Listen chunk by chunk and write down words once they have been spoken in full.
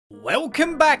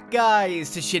Welcome back,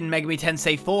 guys, to Shin Megami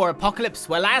Tensei 4 Apocalypse,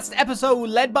 where last episode,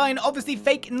 led by an obviously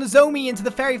fake Nozomi into the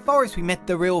fairy forest, we met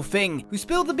the real thing, who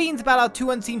spilled the beans about our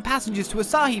two unseen passengers to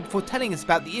Asahi before telling us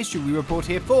about the issue we were brought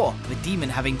here for, the demon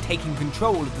having taken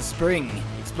control of the spring.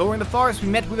 Exploring the forest, we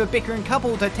met with a bickering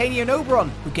couple, Titania and Oberon,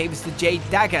 who gave us the Jade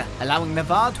Dagger, allowing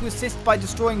Navarre to assist by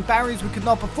destroying barriers we could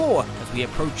not before, as we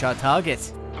approach our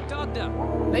target.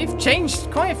 They've changed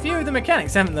quite a few of the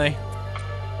mechanics, haven't they?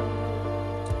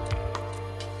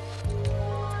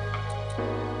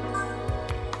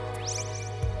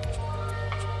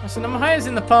 So Namahaya's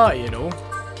in the party and all.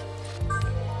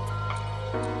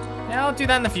 Yeah, I'll do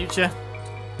that in the future.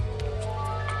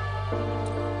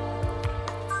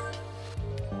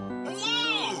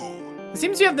 It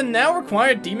seems you have the now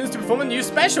required demons to perform a new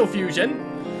special fusion.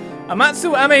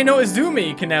 Amatsu Ame no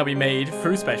Izumi can now be made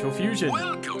through special fusion.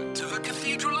 Welcome to the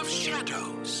Cathedral of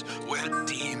Shadows, where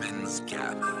demons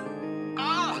gather.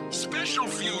 Ah, special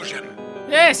fusion.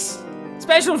 Yes,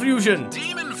 special fusion.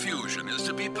 Demon fusion is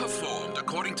to be performed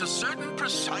according to certain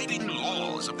presiding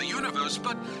laws of the universe,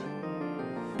 but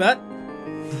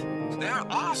there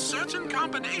are certain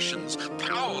combinations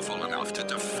powerful enough to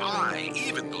defy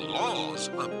even the laws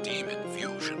of demon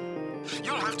fusion.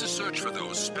 You'll have to search for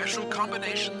those special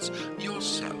combinations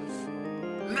yourself.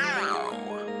 Now!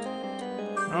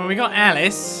 Oh, we got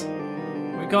Alice.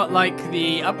 We got, like,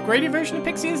 the upgraded version of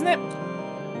Pixie, isn't it?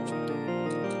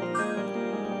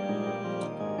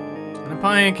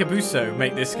 Pai and Kabuso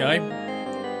make this guy.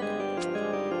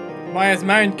 Maya's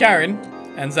married Karen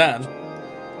and Zan.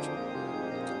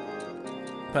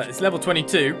 But it's level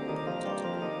 22.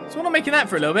 So we're not making that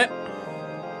for a little bit.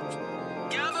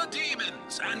 Gather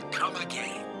demons and come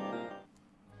again.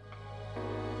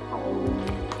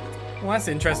 Well, that's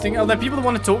interesting. Are there people that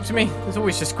want to talk to me? There's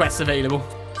always just quests available.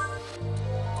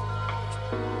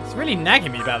 It's really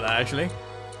nagging me about that, actually.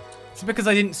 It's because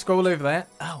I didn't scroll over there.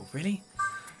 Oh, really?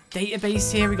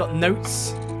 Database here, we got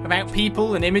notes about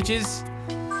people and images.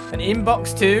 An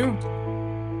inbox too.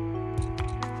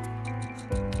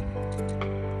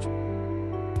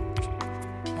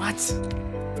 What?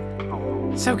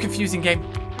 So confusing game.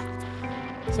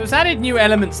 So it's added new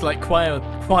elements like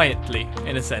quietly,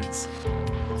 in a sense.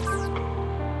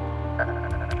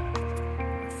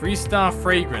 3-star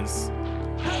fragrance.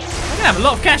 I'm gonna have a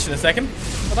lot of cash in a second,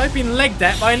 but I've been legged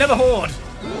at by another horde.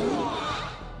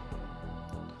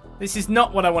 This is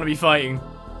not what I want to be fighting.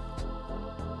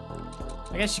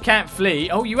 I guess you can't flee.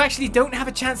 Oh, you actually don't have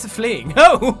a chance of fleeing.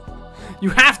 Oh!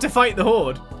 You have to fight the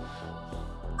horde.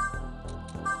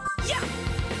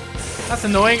 That's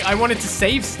annoying. I wanted to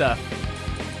save stuff.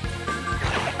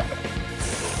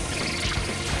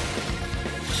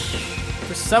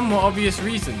 For somewhat obvious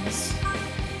reasons.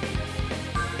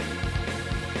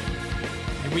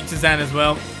 You're weak to Zan as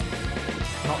well.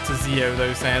 Not to Zio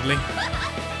though, sadly.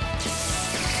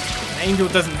 Angel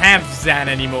doesn't have Zan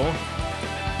anymore.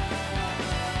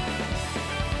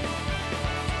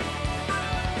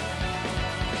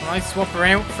 Can I swap her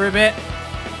out for a bit?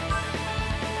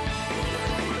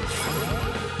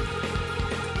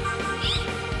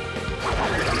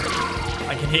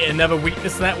 I can hit another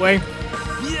weakness that way.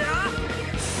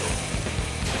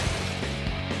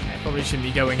 I probably shouldn't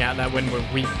be going out that when we're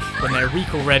weak, when they're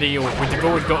weak already, or we've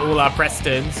already got all our press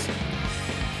turns.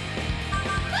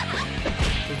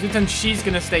 Then she's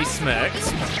gonna stay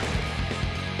smirked.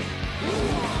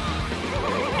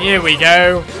 Here we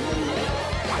go.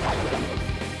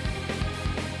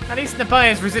 At least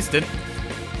Nabai is resistant.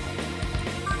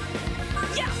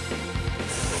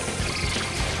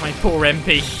 My poor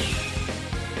MP.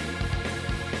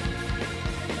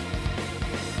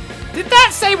 Did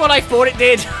that say what I thought it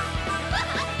did?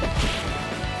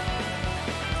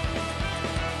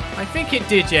 I think it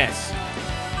did, yes.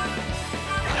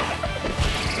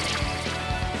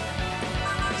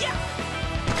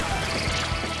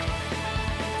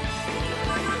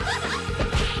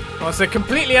 Well, it's a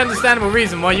completely understandable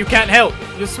reason why you can't help.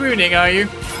 You're swooning, are you?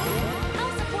 I'll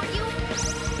support you.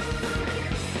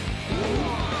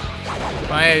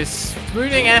 By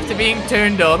swooning after being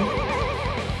turned on.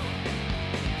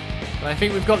 But I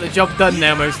think we've got the job done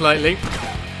now, most likely.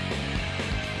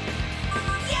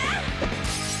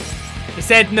 He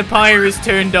said Napire is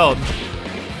turned on.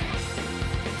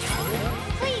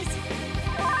 Please.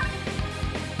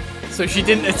 So she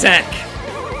didn't attack.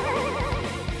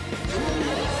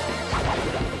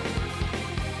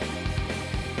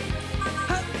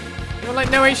 Like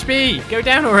no HP. Go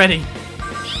down already.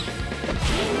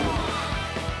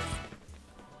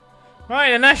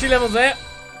 Right, Nanashi levels it.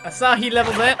 Asahi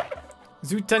levels it.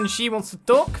 Zutanshi wants to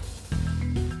talk.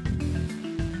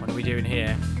 What are we doing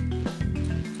here?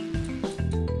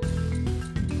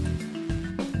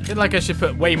 feel like I should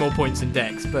put way more points in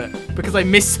Dex, but because I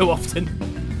miss so often.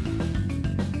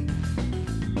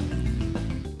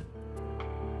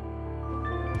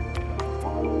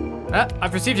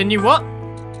 I've received a new what?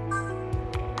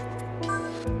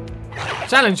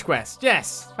 Challenge quest,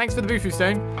 yes. Thanks for the Bufu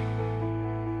Stone.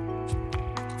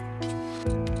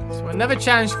 So another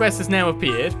challenge quest has now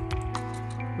appeared.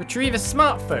 Retrieve a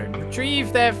smartphone.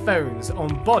 Retrieve their phones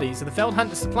on bodies of the failed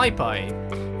hunter supply party.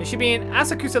 It should be in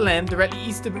Asakusa Land, directly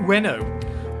east of Ueno.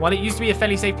 While it used to be a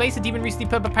fairly safe place, a demon recently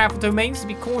put up a powerful domain, so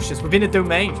be cautious within a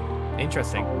domain.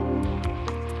 Interesting.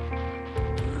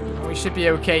 We should be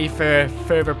okay for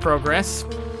further progress.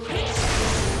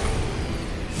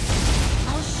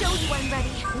 I'll show you I'm ready.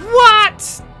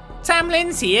 What?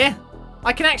 Tamlin's here?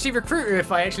 I can actually recruit her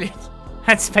if I actually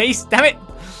had space. Damn it.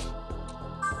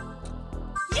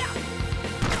 Yeah.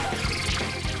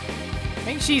 I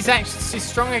think she's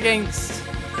strong against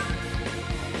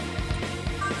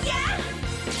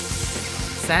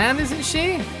Sand, isn't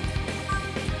she?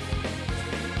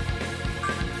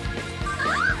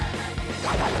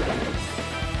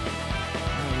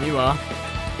 Oh, you are.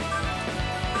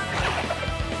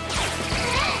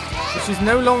 So she's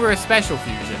no longer a special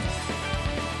fusion.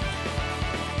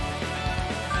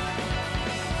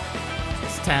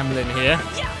 It's Tamlin here.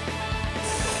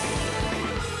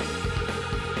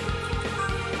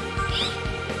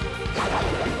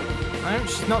 No,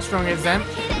 she's not strong against them.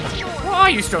 What are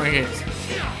you strong against?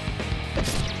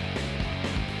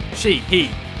 He.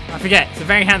 I forget. It's a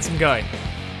very handsome guy.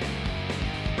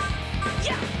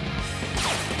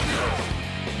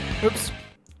 Oops.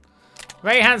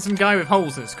 Very handsome guy with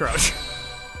holes in his crotch.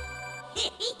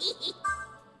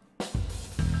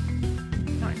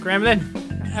 Right, Gremlin.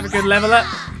 Have a good level up.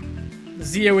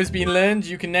 Zeo has been learned.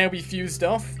 You can now be fused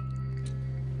off.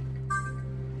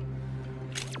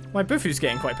 My Bufu's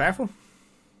getting quite powerful.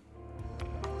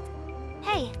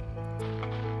 Hey.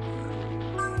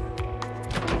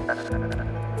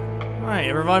 Right,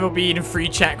 a revival bead and 3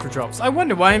 chakra drops. I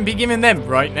wonder why I'm giving them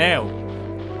right now.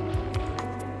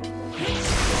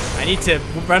 I need to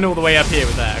run all the way up here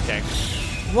with that, okay.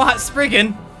 What,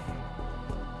 Spriggan?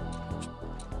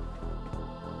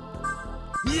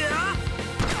 Yeah.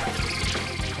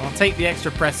 I'll take the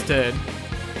extra press turn.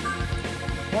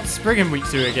 What's Spriggan weak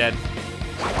to again?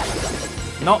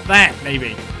 Not that,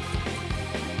 maybe.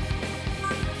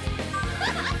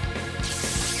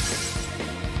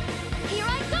 Here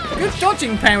I go. Good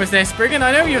dodging powers there, Spriggan.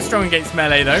 I know you're strong against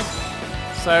melee, though.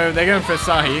 So, they're going for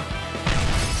Asahi.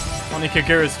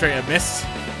 Onikagura's straight up missed.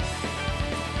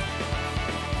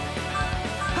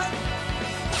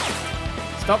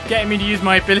 Stop getting me to use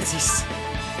my abilities.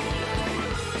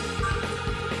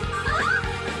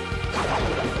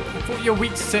 I thought you're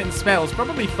weak to certain spells.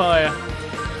 Probably fire.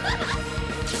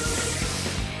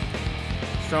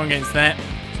 Strong against that.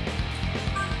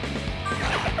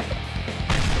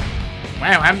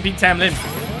 Wow, I haven't beat Tamlin.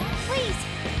 Please.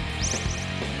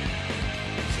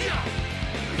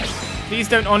 Please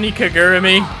don't Onikagura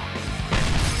me.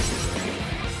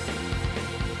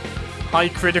 High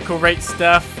critical rate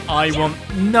stuff I want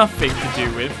nothing to do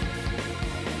with.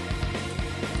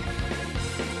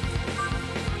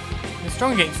 You're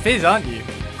strong against Fizz, aren't you?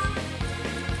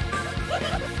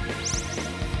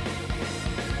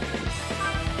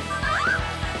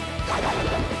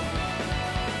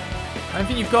 I don't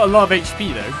think you've got a lot of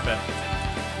HP though, but...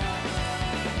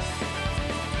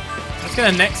 I'm just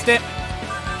gonna next it.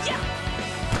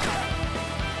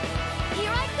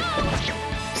 Here I go.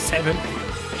 7.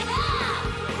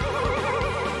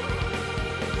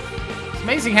 It's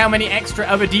amazing how many extra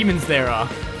other demons there are.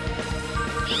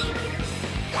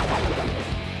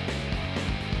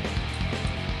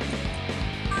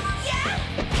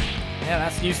 Yeah,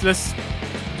 that's useless.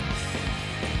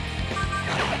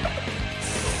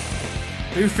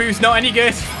 Bufu's not any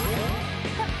good.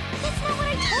 That's not what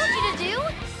I told you to do.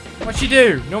 What'd she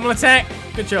do? Normal attack?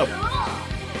 Good job.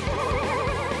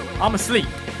 I'm asleep.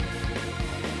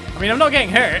 I mean, I'm not getting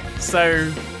hurt,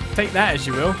 so take that as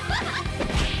you will.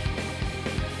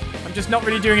 I'm just not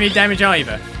really doing any damage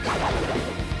either.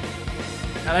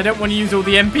 And I don't want to use all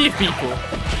the MP of people.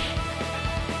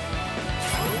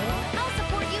 I'll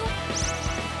support you.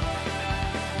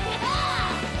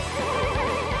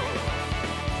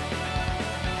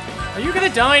 Are you gonna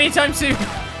die anytime soon?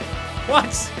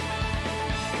 What?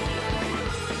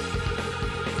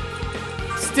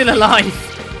 Still alive.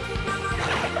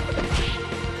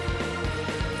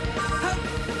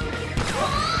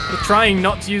 We're trying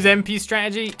not to use MP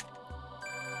strategy.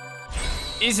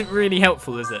 Isn't really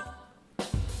helpful, is it?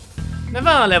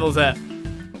 Navarre levels up.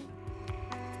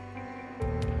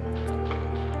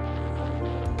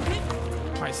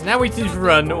 Right, Right, so now we just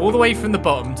run all the way from the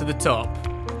bottom to the top.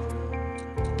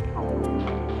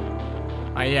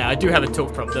 Oh yeah, I do have a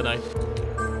talk prompt, don't I?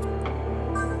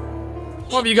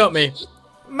 What have you got me?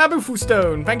 Mabufu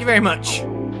stone, thank you very much.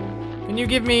 Can you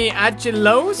give me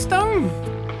Agilo stone?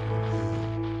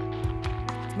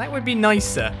 That would be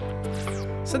nicer.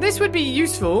 So this would be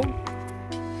useful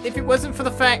if it wasn't for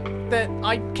the fact that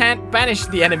I can't banish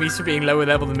the enemies for being lower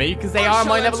level than me, because they are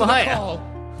my level higher.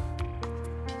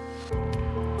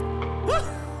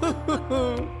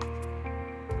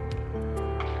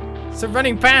 So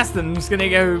running past them is gonna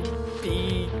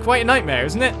be quite a nightmare,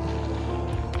 isn't it?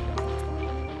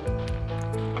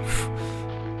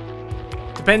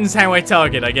 Depends how I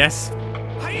target, I guess.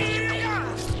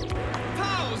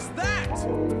 How's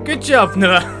that? Good job,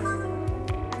 Noah.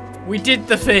 We did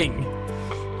the thing.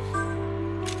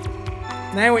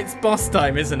 Now it's boss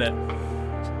time, isn't it?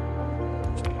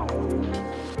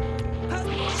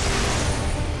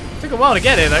 Took a while to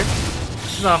get here, though.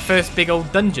 This is our first big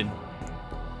old dungeon.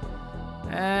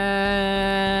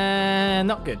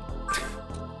 Not good.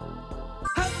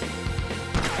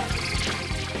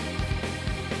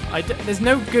 There's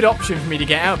no good option for me to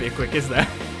get out of here quick, is there?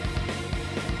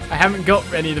 I haven't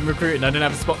got any of them recruited. I don't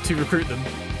have a spot to recruit them.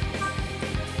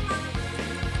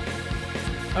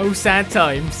 Oh, sad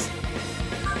times.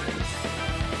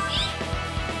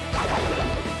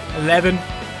 11.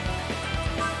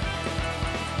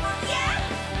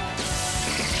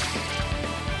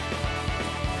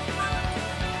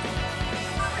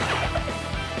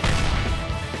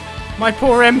 My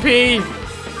poor MP!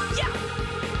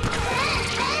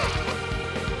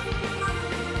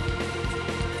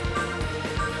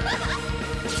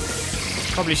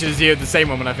 Probably should have zeroed the same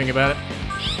one when I think about it.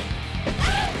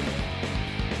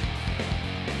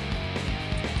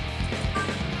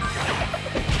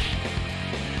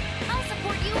 I'll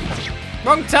support you.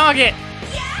 Wrong target!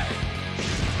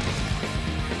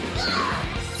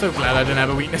 So glad I don't have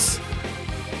a weakness.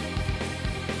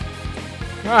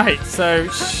 Right, so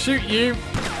shoot you.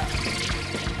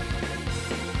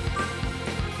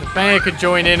 The bear could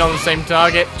join in on the same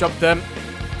target. Job done.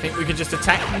 I think we could just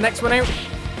attack the next one out.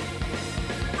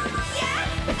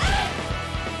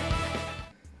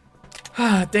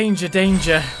 Ah, danger,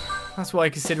 danger. That's what I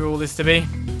consider all this to be.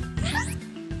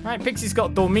 Right, Pixie's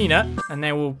got Dormina, and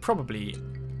now we'll probably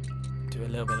do a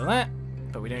little bit of that,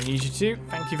 but we don't need you to.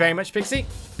 Thank you very much, Pixie.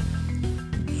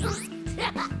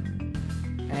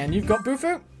 And you've got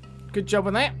Bufu. Good job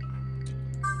on that.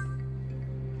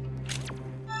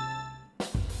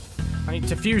 I need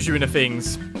to fuse you into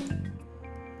things.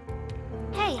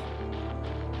 Hey,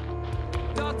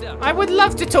 I would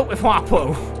love to talk with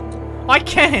Wapo. I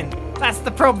can't. That's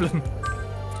the problem.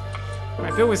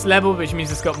 Right, Bill is level, which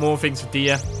means it's got more things for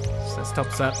Dia. So let's top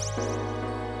us up.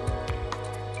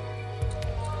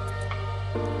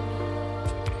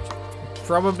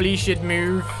 Probably should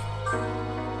move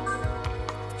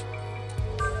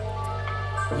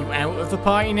you out of the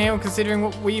party now, considering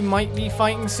what we might be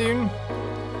fighting soon.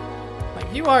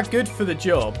 Like, you are good for the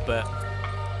job, but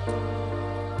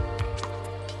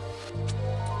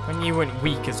when you went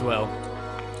weak as well.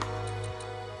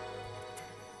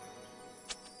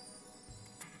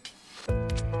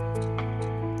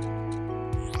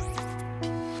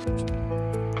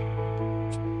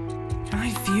 Can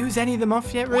I fuse any of them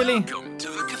off yet, really? Welcome to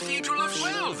the Cathedral of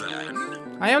Well,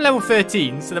 then. I am level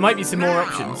 13, so there might be some more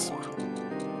options.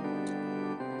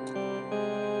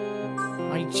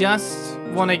 I just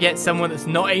want to get someone that's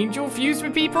not Angel fused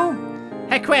with people.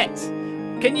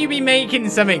 Hequet, can you be making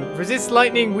something? Resist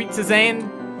lightning, weak to Zen.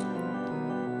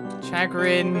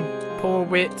 Chagrin, Poor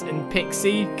Wit, and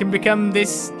Pixie can become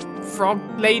this frog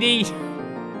lady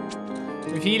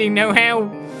with healing know-how.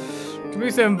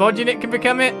 Cabuso and Vodunit can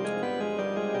become it.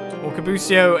 Or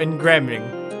Cabuso and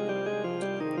Gremlin.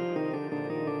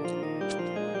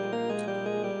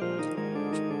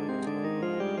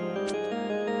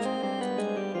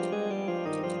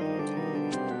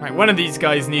 Right, one of these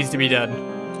guys needs to be done.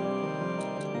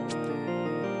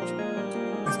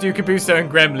 Let's do Cabuso and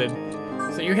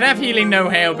Gremlin. So you can have healing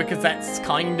know-how because that's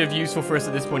kind of useful for us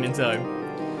at this point in time.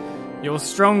 You're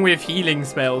strong with healing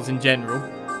spells in general.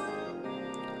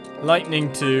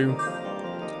 Lightning too.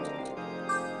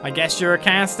 I guess you're a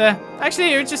caster. Actually,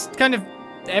 you're just kind of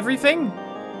everything.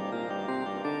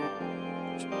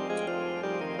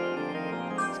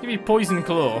 Let's give you Poison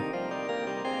Claw.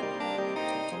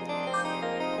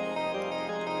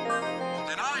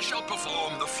 Then I shall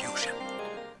perform the fusion.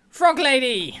 Frog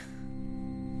Lady!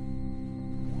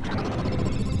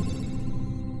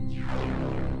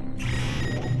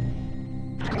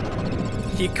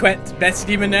 You quit best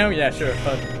demon now? Yeah, sure,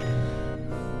 fun.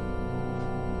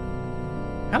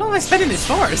 How long have I spent in this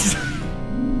forest?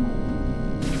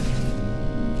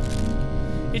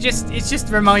 It's just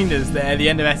reminders that at the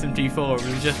end of SMG4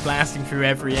 we were just blasting through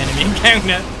every enemy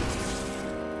encounter.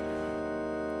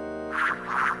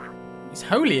 He's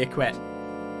holy, Equette.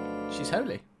 She's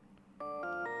holy.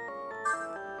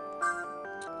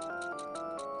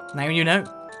 Now you know.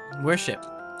 Worship.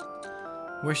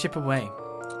 Worship away.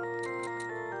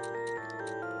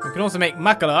 We can also make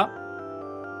Makala,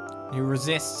 who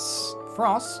resists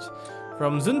frost,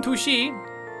 from Zuntushi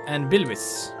and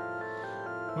Bilwis.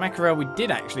 Makara we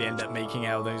did actually end up making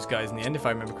out of those guys in the end, if I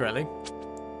remember correctly.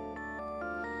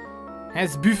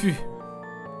 Has Bufu.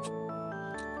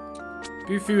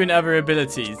 Bufu and other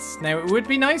abilities. Now it would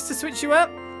be nice to switch you up.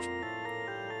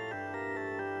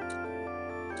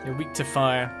 You're weak to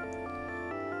fire.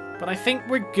 But I think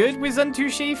we're good with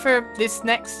Zuntushi for this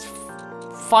next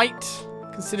fight,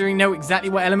 considering know exactly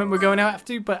what element we're going out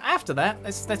after. But after that,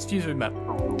 let's fuse him up.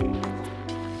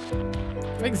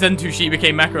 I think Zuntushi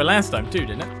became Makara last time too,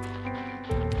 didn't it?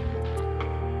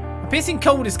 A piercing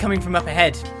cold is coming from up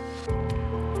ahead.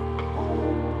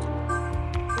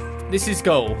 This is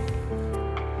goal.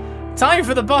 Time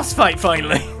for the boss fight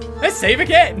finally. Let's save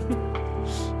again.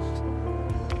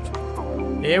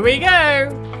 Here we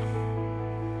go.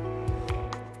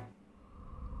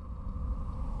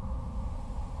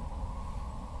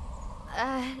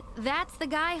 That's the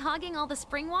guy hogging all the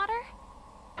spring water?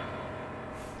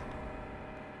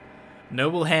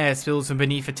 Noble hair spills from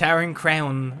beneath a towering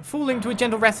crown, falling to a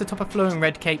gentle rest atop a flowing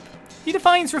red cape. He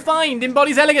defines refined,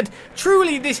 embodies elegant.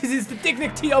 Truly, this is the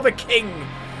dignity of a king.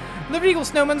 The regal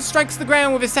snowman strikes the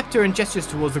ground with his scepter and gestures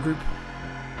towards the group.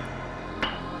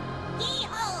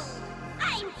 Hee-ho!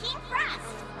 I'm King Frost.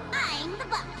 I'm the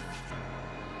boss.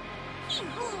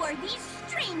 Who are these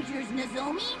strangers,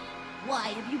 Nozomi? Why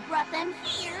have you brought them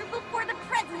here before the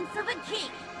presence of a king?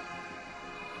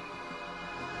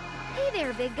 Hey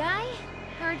there, big guy.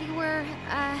 Heard you were,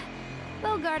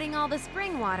 bogarting all the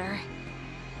spring water.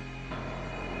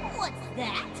 What's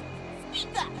that?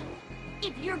 Speak up!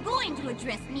 If you're going to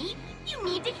address me, you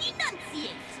need to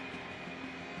enunciate.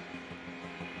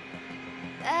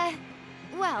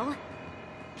 Well...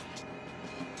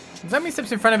 Zombie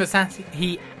steps in front of us as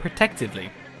he protectively.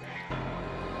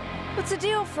 What's the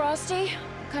deal, Frosty?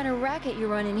 What kind of racket you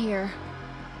running here?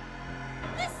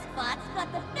 This spot's got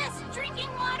the best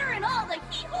drinking water in all the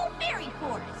Hee-Ho Fairy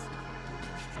Forest.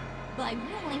 By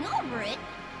ruling over it,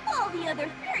 all the other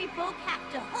fairy folk have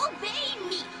to obey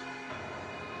me.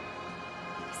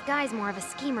 This guy's more of a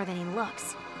schemer than he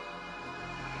looks.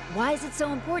 Why is it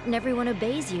so important everyone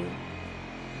obeys you?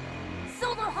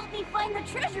 So they'll help me find the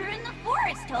treasure in the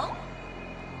forest, Hope.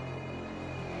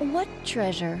 What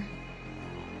treasure?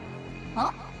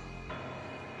 Huh?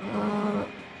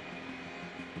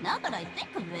 Now that I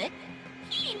think of it,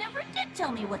 he never did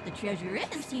tell me what the treasure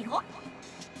is, Hee-Ho.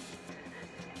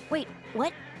 Wait,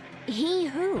 what? He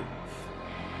who?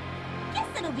 Guess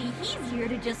it'll be easier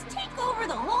to just take over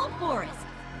the whole forest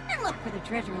and look for the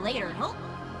treasure later, Hope.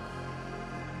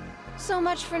 So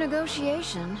much for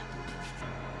negotiation.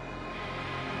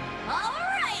 All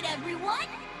right, everyone,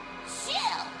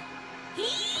 chill.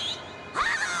 Hee-ho!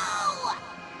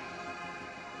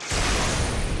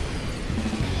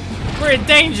 We're in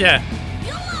danger!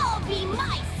 You'll all be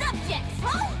my subjects,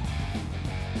 Ho!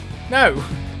 No.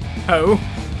 Ho.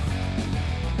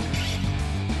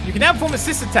 You can now perform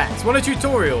assist attacks. Want a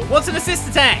tutorial? What's an assist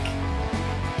attack?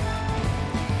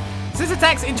 Assist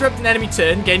attacks interrupt an enemy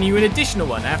turn, getting you an additional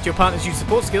one. After your partners use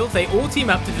support skills, they all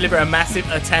team up to deliver a massive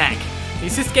attack. The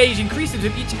assist gauge increases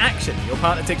with each action your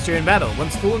partner takes during battle.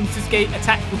 Once full, an assist gauge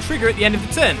attack will trigger at the end of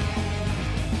the turn.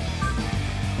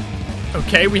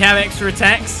 Okay, we have extra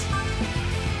attacks.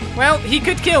 Well, he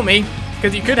could kill me,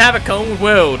 because he could have a cold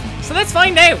world. So let's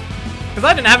find out, because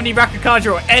I don't have any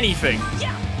Rakukaja or anything.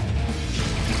 Yeah.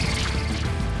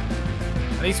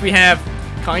 At least we have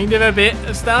kind of a bit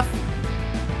of stuff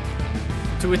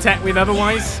to attack with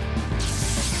otherwise.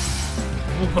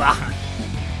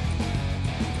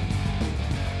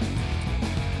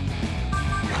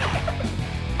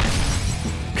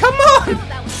 Come on!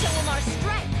 About show him our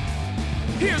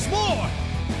strength. Here's more!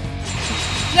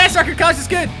 Yes, Rakukaja's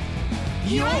good!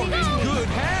 You're in good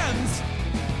hands!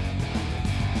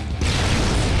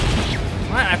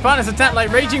 Right, my partner's attack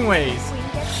like raging waves. We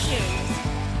can get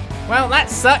serious. Well, that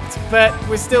sucked, but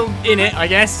we're still in it, I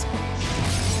guess.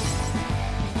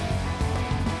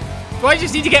 Do I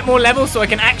just need to get more levels so I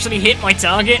can actually hit my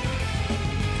target?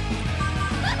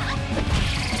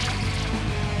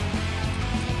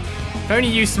 If only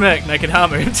you smirked and I could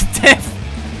hammer him to death.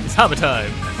 It's hammer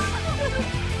time.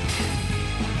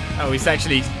 Oh, he's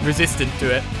actually resistant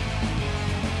to it.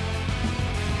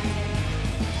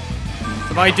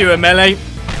 If I do a melee,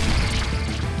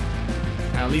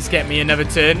 at least get me another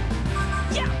turn.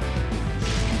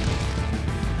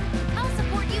 I'll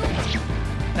support you.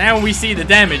 Now we see the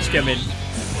damage coming.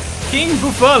 King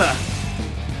Bufala.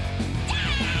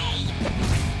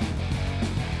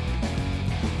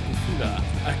 Bufula,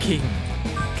 a king,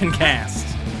 can cast.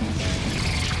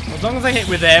 As long as I hit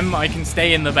with them, I can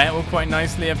stay in the battle quite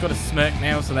nicely. I've got a smirk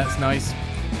now, so that's nice.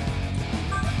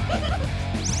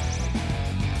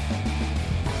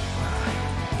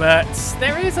 But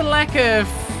there is a lack of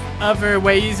other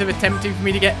ways of attempting for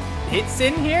me to get hits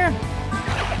in here.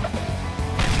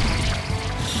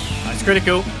 That's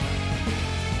critical.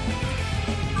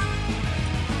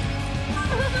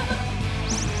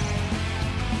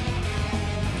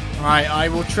 Alright, I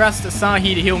will trust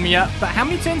Asahi to heal me up. But how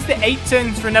many turns? 8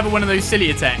 turns for another one of those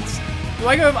silly attacks. Do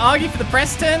I go with Argy for the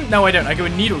press turn? No, I don't. I go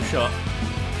with Needle Shot.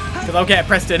 Because I'll get a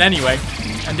press turn anyway.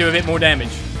 And do a bit more damage.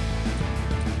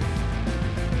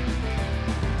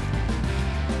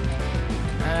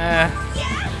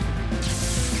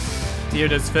 Dio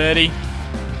does 30.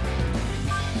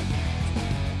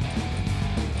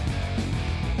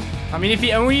 I mean, if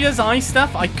he only does ice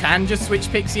stuff, I can just switch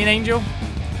Pixie and Angel.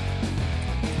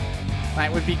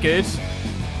 That would be good.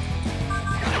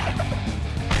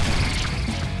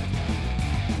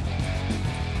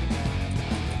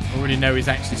 I already know he's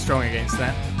actually strong against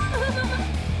that.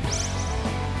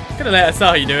 Could have let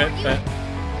Asahi do it, but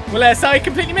we'll let Asahi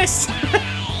completely miss.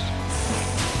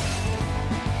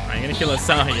 You're gonna kill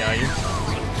Asahi, are you?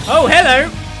 Oh, hello!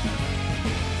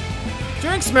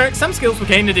 During Smirk, some skills will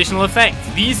gain additional effects.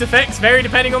 These effects vary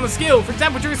depending on the skill. For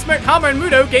example, during Smirk, Hammer and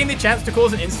Mudo gain the chance to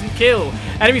cause an instant kill.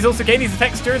 Enemies also gain these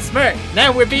effects during Smirk.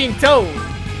 Now we're being told.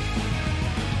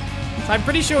 So I'm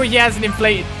pretty sure he has an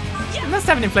inflated... He must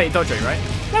have an inflated dodge rate, right?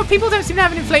 No, people don't seem to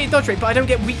have an inflated dodge rate, but I don't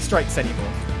get weak strikes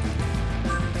anymore.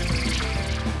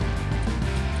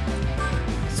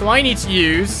 So I need to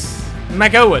use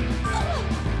Magoan.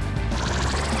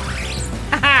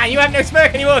 Haha, you have no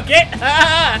smirk anymore, kid!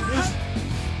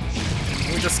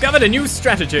 We discovered a new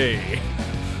strategy.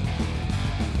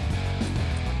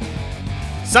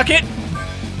 Suck it!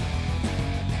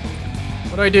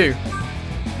 What do I do?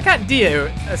 I can't Dio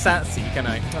Asatsi, can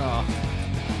I? Oh.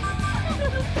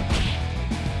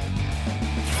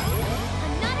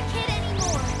 I'm not a kid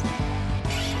anymore.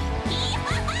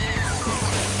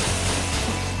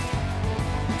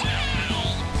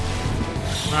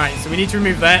 Alright, so we need to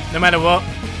remove that, no matter what.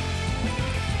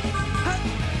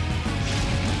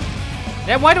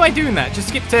 Yeah, why do I do that? Just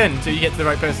skip turn until you get to the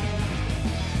right person.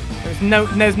 There's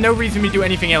no reason for me to do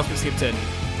anything else but skip turn.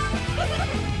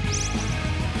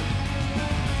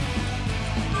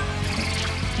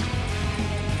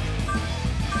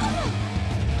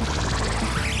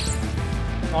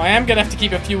 Oh, I am gonna have to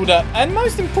keep her fueled up, and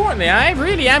most importantly, I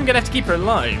really am gonna have to keep her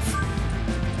alive.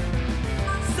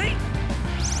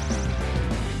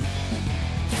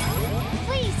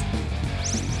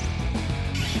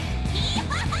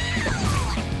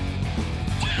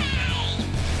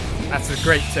 That's a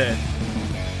great turn.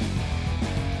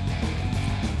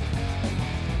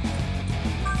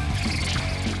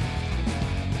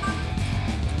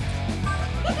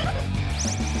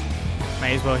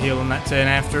 May as well heal on that turn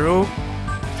after all.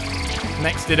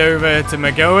 Next it over to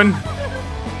Magoan.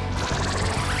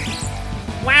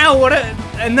 Wow, what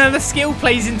another skill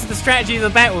plays into the strategy of the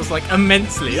battles like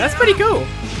immensely. That's pretty cool.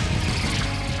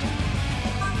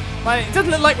 Like, it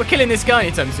doesn't look like we're killing this guy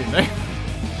anytime soon though.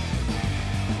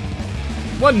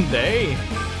 One day.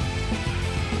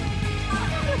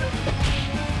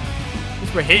 At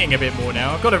least we're hitting a bit more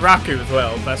now. I've got a Raku as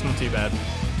well, but that's not too bad.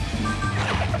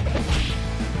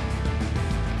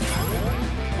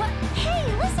 What? Hey,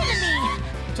 listen to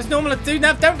me! Just normal,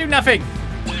 don't do nothing.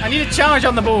 I need a charge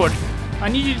on the board. I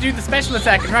need you to do the special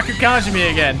attack and Raku Kaja me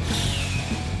again.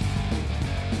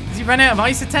 Has he run out of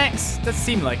ice attacks? Does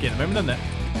seem like it at the moment, doesn't it?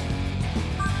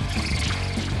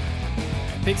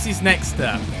 Pixie's next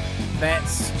up.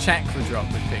 That's Chakra Drop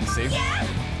with Pixie.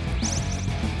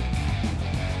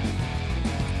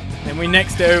 Then we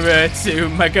next over to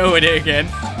Magoan again.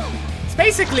 It's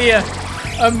basically a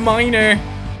minor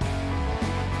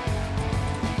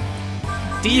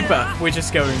debuff we're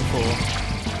just going for.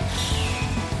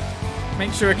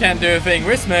 Make sure I can't do a thing.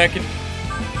 We're smirking.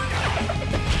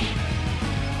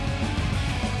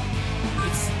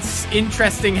 It's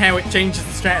interesting how it changes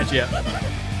the strategy up.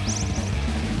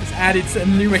 Added a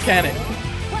new mechanic.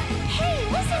 What? Hey,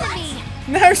 listen to me!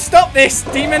 No, stop this,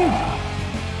 demon!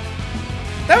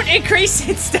 Don't increase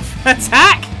its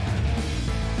attack!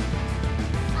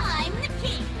 I'm the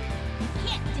king. You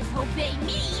can't disobey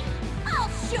me. I'll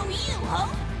show you,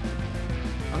 Hope.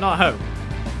 I'm not a hoe.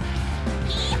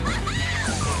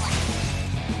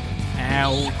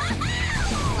 Ow.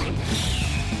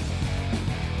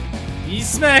 He's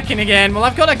smirking again. Well,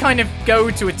 I've got to kind of go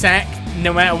to attack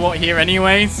no matter what here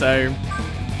anyway, so...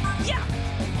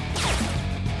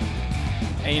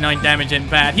 89 damage ain't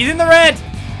bad. He's in the red!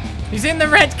 He's in the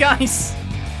red, guys!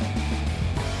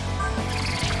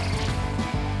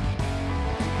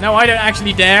 No, I don't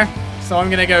actually dare, so I'm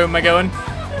gonna go with my going.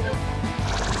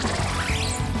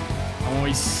 Oh,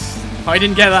 I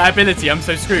didn't get that ability, I'm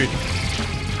so screwed.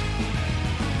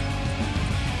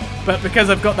 But because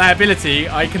I've got that ability,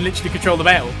 I can literally control the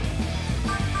battle.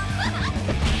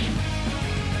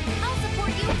 I'll support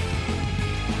you.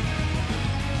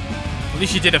 At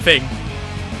least you did a thing.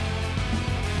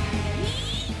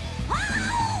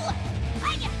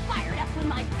 I get fired up when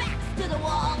my back's to the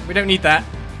wall. We don't need that.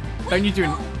 Don't you do...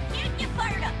 Can't get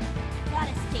fired up.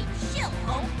 Gotta stay chill,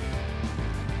 Hope.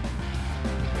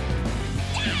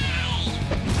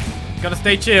 Gotta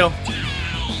stay chill.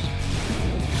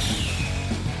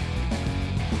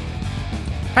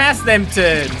 Pass them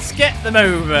turns. Get them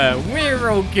over. We're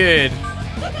all good.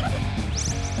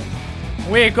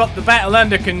 We've got the battle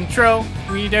under control.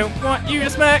 We don't want you to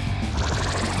smirk.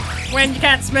 When you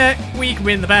can't smirk, we can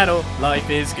win the battle. Life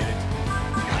is good.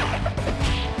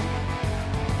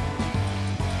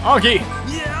 Okay.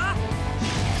 Yeah?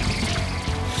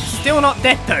 Still not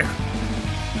dead though.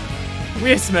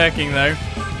 We're smirking though.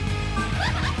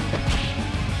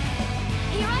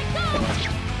 Here I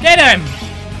go. Get him!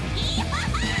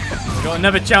 Got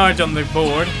another charge on the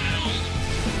board.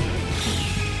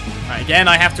 Right, again,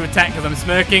 I have to attack because I'm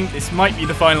smirking. This might be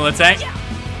the final attack.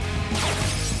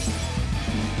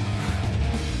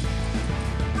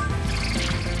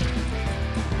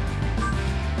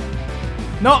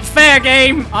 Not fair,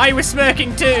 game! I was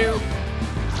smirking too!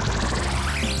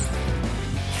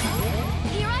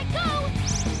 Here I go.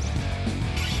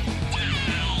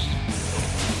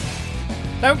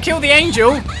 Don't kill the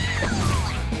angel!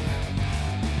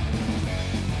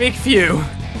 Big few.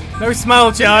 No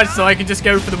smile charge, so I can just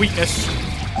go for the weakness.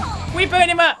 We burn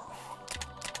him up!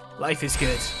 Life is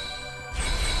good.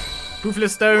 Poofla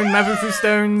Stone, Mavufu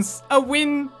Stones. A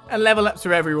win and level ups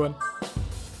for everyone.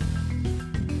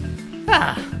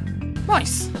 Ah,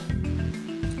 nice.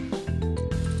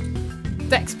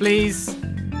 Dex, please.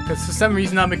 Because for some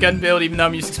reason I'm a gun build even though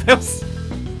I'm using spells.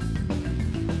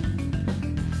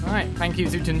 Alright, thank you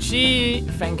Zutanshi.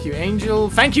 Thank you Angel.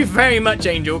 Thank you very much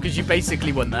Angel, because you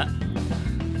basically won that.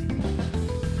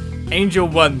 Angel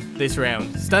won this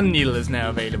round. Stun Needle is now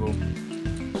available.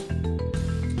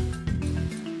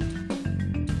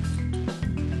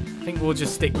 I think we'll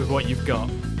just stick with what you've got.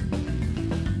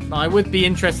 Now, I would be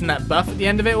interested in that buff at the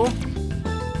end of it all.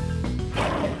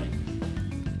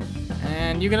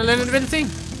 And you're going to learn an ability?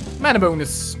 Mana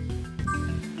bonus.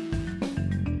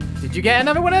 Did you get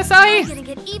another one, Asahi? I'm gonna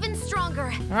get even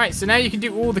stronger. Alright, so now you can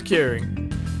do all the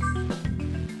curing.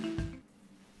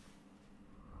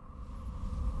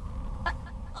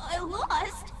 I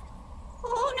lost?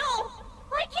 Oh no!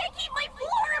 I can't keep my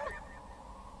form!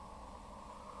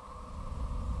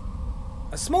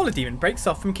 A smaller demon breaks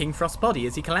off from King Frost's body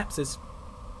as he collapses.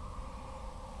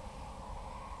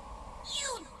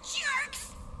 You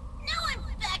jerks! Now I'm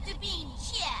back to being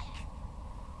Jack.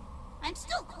 I'm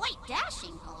still quite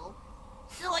dashing, Ho.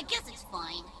 So I guess it's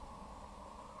fine.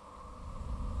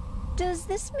 Does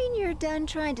this mean you're done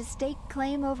trying to stake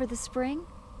claim over the spring?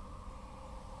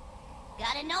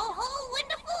 Gotta know Ho when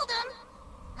to fool them.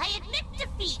 I admit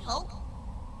defeat, Ho.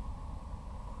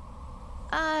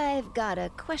 I've got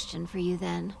a question for you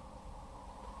then.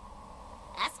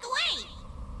 Ask away.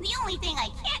 The only thing I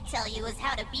can't tell you is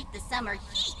how to beat the summer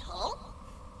heat, Ho.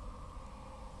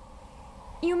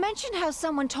 You mentioned how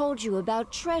someone told you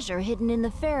about treasure hidden in the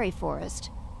fairy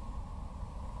forest.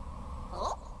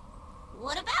 Oh?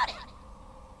 What about it?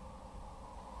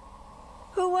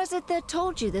 Who was it that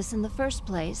told you this in the first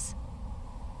place?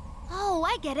 Oh,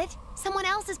 I get it. Someone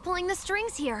else is pulling the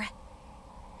strings here.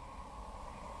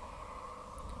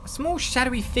 A small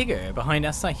shadowy figure behind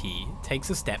Asahi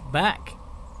takes a step back.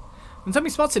 When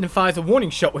somebody spots it and fires a warning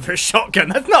shot with her shotgun.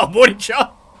 That's not a warning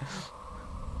shot!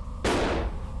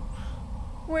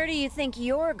 Where do you think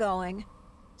you're going?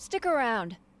 Stick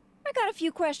around. I got a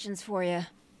few questions for you.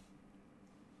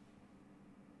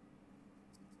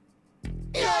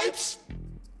 Yipes!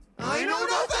 I know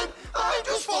nothing! I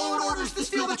just followed orders to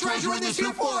steal the treasure in this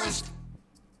here forest!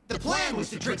 The plan was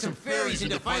to trick some fairies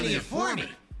into finding it for me,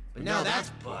 but now that's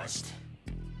bust.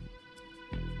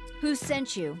 Who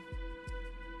sent you?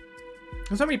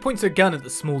 And somebody points a gun at the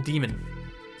small demon.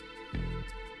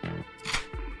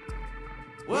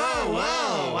 Whoa,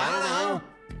 whoa, I don't know.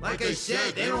 Like I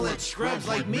said, they don't let scrubs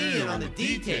like me in on the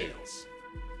details.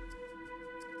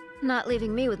 Not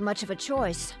leaving me with much of a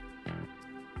choice.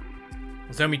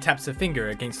 Nozomi taps her finger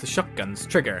against the shotgun's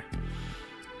trigger.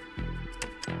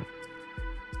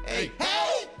 Hey,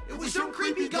 hey! It was some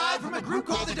creepy guy from a group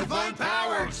called the Divine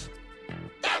Powers!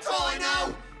 That's all I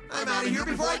know! I'm out of here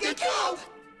before I get killed!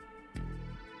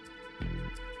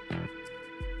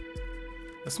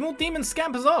 The small demon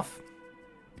scampers off.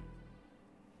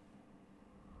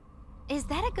 Is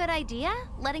that a good idea?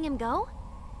 Letting him go?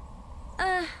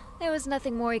 There was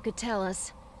nothing more he could tell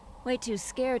us. Way too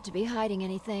scared to be hiding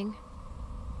anything.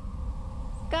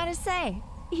 Gotta say,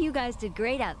 you guys did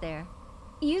great out there.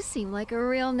 You seem like a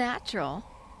real natural.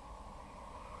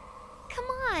 Come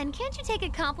on, can't you take a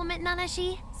compliment,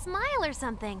 Nanashi? Smile or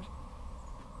something.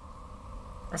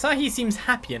 Asahi seems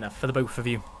happy enough for the both of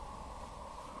you.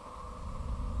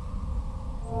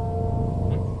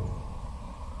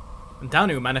 And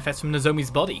Danu manifests from Nozomi's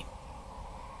body.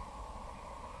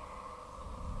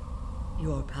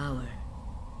 Your power.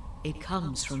 It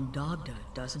comes from Dagda,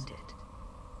 doesn't it?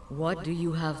 What do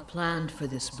you have planned for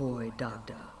this boy,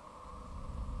 Dagda?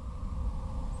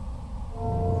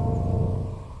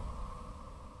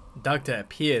 Dagda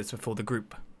appears before the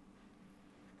group.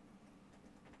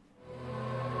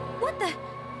 What the?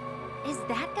 Is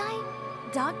that guy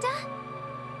Dagda?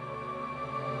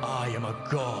 I am a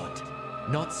god,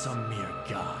 not some mere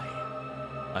guy.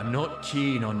 I'm not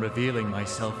keen on revealing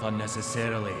myself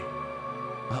unnecessarily,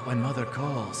 but when Mother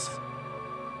calls...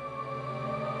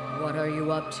 What are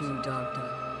you up to,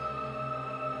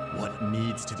 Dagda? What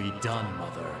needs to be done,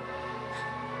 Mother?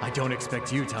 I don't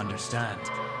expect you to understand.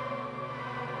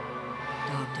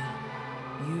 Dagda,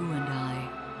 you and I,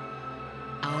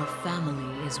 our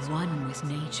family is one with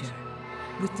nature,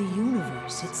 with the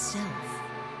universe itself.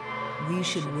 We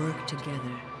should work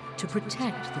together to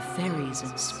protect the fairies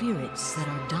and spirits that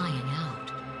are dying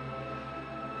out.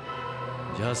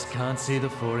 Just can't see the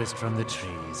forest from the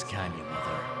trees, can you,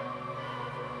 Mother?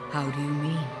 How do you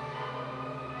mean?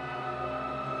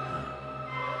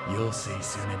 You'll see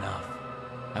soon enough.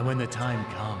 And when the time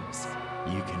comes,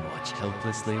 you can watch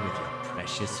helplessly with your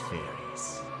precious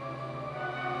fairies.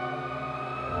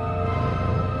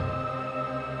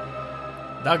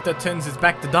 Dagda turns his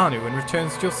back to Danu and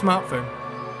returns to your smartphone.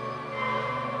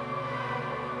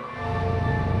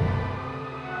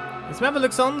 His mother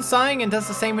looks on, sighing, and does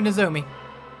the same with Nozomi.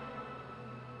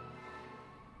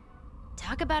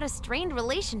 Talk about a strained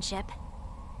relationship.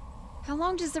 How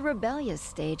long does the rebellious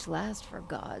stage last, for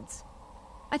gods?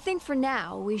 I think for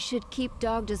now, we should keep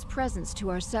Dagda's presence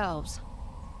to ourselves.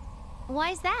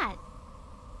 Why's that?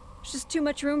 There's just too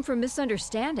much room for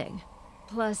misunderstanding.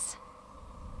 Plus...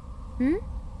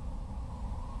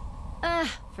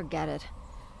 forget it.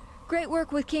 Great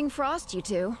work with King Frost, you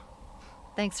two.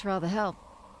 Thanks for all the help.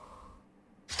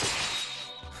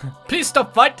 Please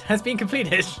stop fight has been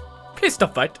completed. Please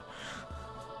stop fight.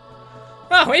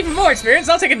 Oh, even more experience.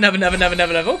 I'll take another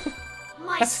level.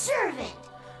 My servant!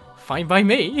 Fine by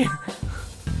me.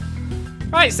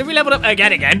 Right, so we leveled up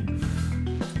again.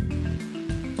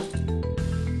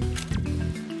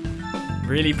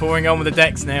 Really pouring on with the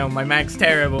decks now. My mag's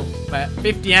terrible. But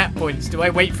 50 app points. Do I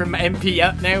wait for my MP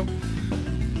up now?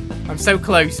 I'm so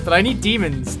close, but I need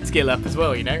demons skill up as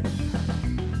well, you know?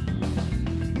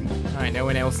 Alright, no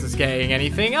one else is getting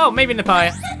anything. Oh, maybe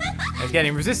Napaya. I was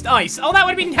getting resist ice. Oh, that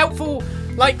would have been helpful,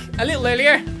 like, a little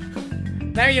earlier.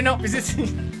 Now you're not resisting.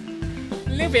 A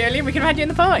little bit earlier, we could have had you in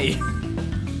the pie.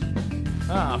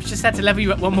 Ah, I've just had to level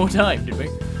you up one more time, did we?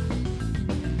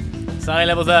 Sai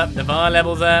levels up, Navar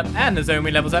levels up, and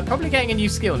Nozomi levels up. Probably getting a new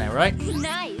skill now, right?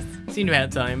 Nice. Seemed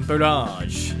about time.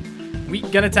 Barrage.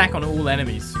 Weak gun attack on all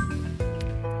enemies.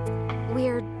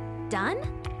 We're done?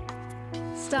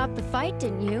 Stopped the fight,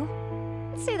 didn't you?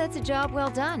 I'd say that's a job well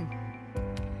done.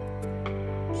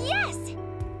 Yes!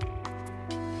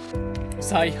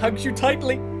 Sai hugs you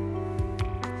tightly.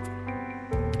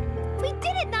 We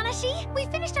did it, Nanashi! We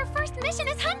finished our first mission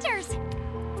as hunters!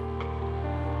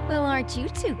 Well, aren't you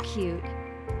two cute?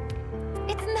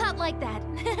 It's not like that.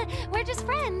 We're just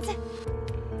friends.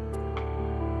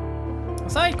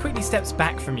 Sai quickly steps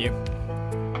back from you.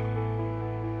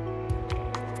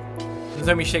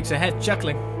 Nozomi shakes her head,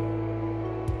 chuckling.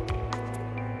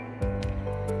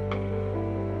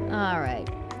 Alright.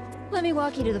 Let me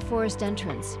walk you to the forest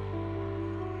entrance.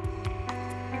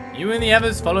 You and the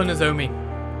others follow Nozomi.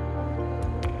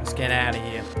 Let's get out of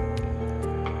here.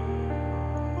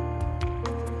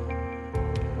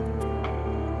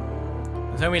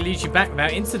 Nozomi leads you back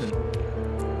without incident.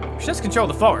 She does control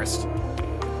the forest.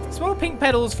 Small pink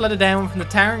petals flutter down from the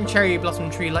towering cherry blossom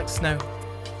tree like snow.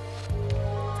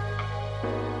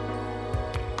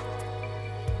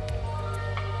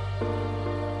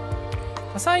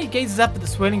 Asahi gazes up at the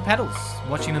swirling petals,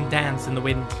 watching them dance in the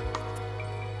wind.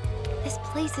 This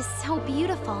place is so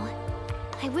beautiful.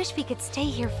 I wish we could stay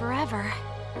here forever.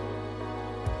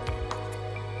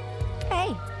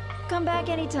 Hey, come back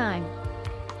anytime.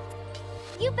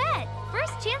 You bet!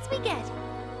 First chance we get.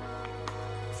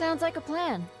 Sounds like a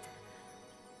plan.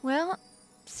 Well,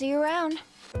 see you around.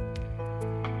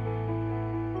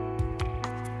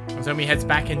 Nozomi heads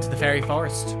back into the fairy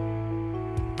forest.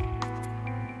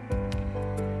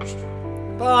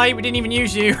 Bye, we didn't even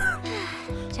use you.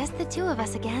 Just the two of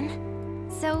us again.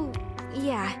 So,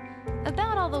 yeah,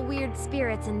 about all the weird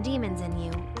spirits and demons in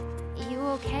you. You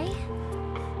okay?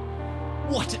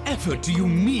 Whatever do you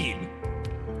mean?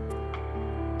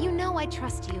 You know I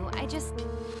trust you.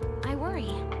 I worry.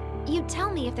 You'd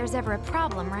tell me if there's ever a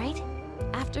problem, right?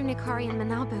 After Nikari and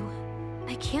Manabu.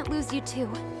 I can't lose you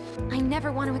too. I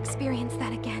never want to experience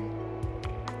that again.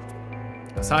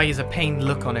 Asahi has a pained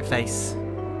look on her face.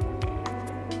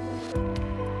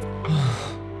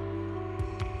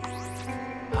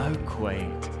 How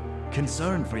quaint.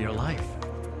 Concern for your life.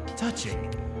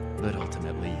 Touching, but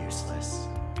ultimately useless.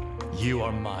 You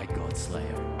are my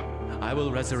Godslayer. I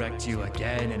will resurrect you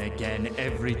again and again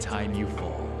every time you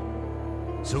fall.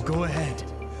 So go ahead,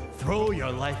 throw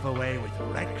your life away with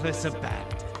reckless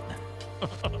abandon.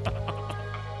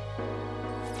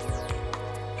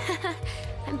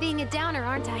 I'm being a downer,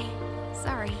 aren't I?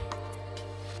 Sorry.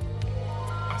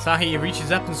 Asahi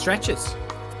reaches up and stretches.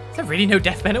 Is there really no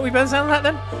death penalty by the sound of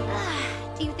that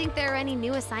then? Do you think there are any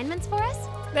new assignments for us?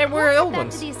 There were We'll old head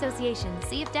back ones. to the association,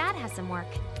 see if Dad has some work.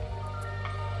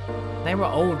 There were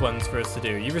old ones for us to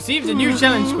do. You received a new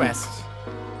challenge quest.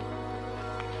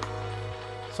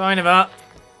 Sign of art.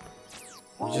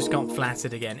 You just got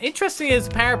flattered again. Interestingly, there's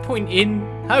a PowerPoint in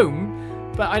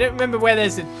home, but I don't remember where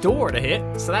there's a door to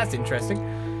hit, so that's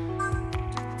interesting.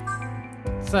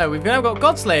 So, we've now got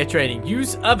Godslayer training.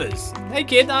 Use others. Hey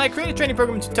kid, I created a training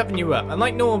program to toughen you up.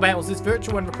 Unlike normal battles, this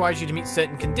virtual one requires you to meet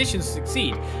certain conditions to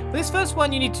succeed. For this first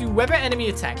one, you need to weather enemy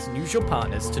attacks and use your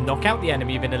partners to knock out the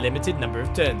enemy within a limited number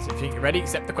of turns. If you think you're ready,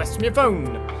 accept the quest from your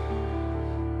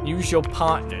phone. Use your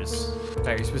partners,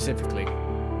 very specifically.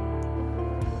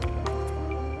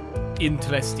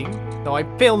 Interesting. Though I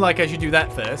feel like I should do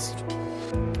that first.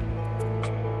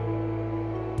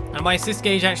 And my assist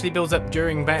gauge actually builds up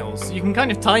during battles, so you can kind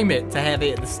of time it to have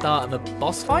it at the start of a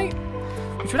boss fight,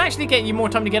 which would actually get you more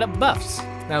time to get up buffs,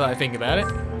 now that I think about it.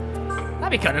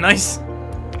 That'd be kind of nice.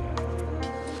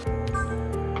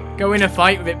 Go in a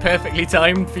fight with it perfectly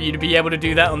timed for you to be able to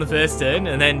do that on the first turn,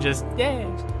 and then just, yeah.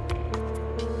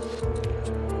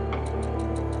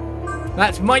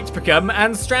 That's might become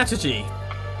and strategy.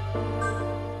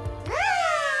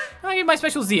 I get my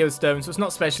special Zeo stone, so it's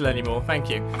not special anymore, thank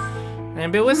you.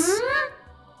 And Billis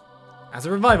as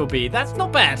a revival bead. That's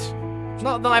not bad.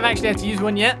 Not that I've actually had to use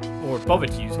one yet, or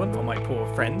bothered to use one on my poor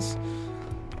friends.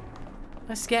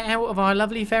 Let's get out of our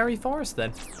lovely fairy forest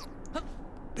then.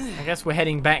 I guess we're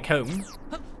heading back home.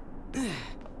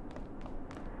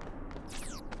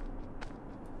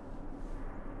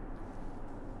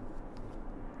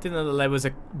 Didn't know that there was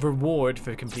a reward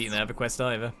for completing the other quest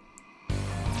either.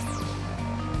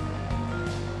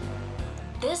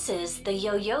 This is the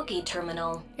Yoyogi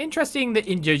terminal. Interesting that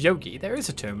in Yoyogi there is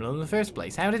a terminal in the first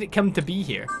place. How did it come to be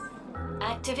here?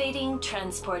 Activating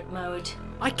transport mode.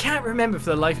 I can't remember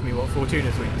for the life of me what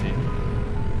Fortuna's wing to.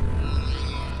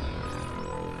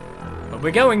 But we're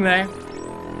going there.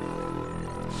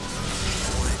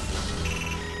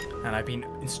 And I've been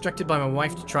instructed by my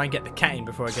wife to try and get the cat in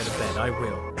before I go to bed. I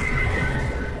will.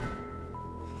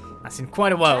 That's in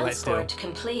quite a while, let's do. Transport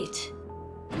complete.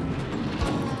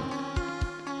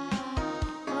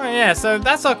 Oh yeah, so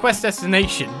that's our quest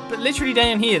destination, but literally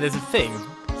down here there's a thing.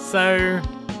 So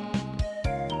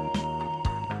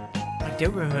I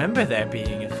don't remember there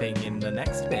being a thing in the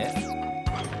next bit.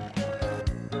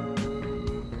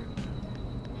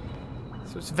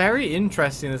 So it's very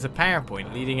interesting there's a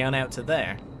PowerPoint leading on out to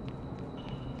there.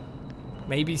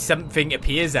 Maybe something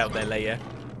appears out there later.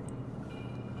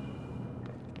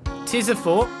 'Tis a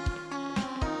thought.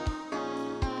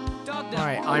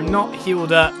 Alright, I'm not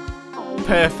healed up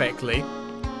perfectly.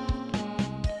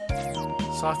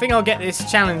 So I think I'll get this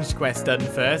challenge quest done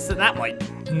first. That might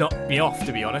knock me off,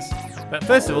 to be honest. But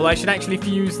first of all, I should actually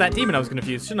fuse that demon I was going to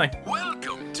fuse, shouldn't I?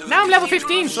 Welcome to Now I'm level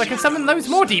 15, so I can summon loads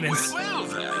more demons. Well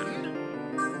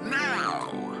then, now.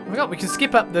 I forgot we can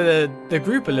skip up the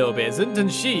group a little bit.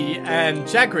 Zundan-shi and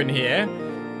Chagrin here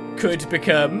could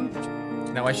become...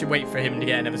 Now I should wait for him to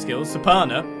get another skill.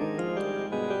 Sapana.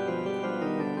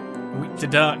 Weak to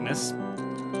darkness.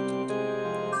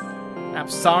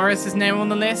 Apsaris is now on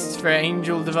the list for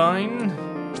Angel Divine.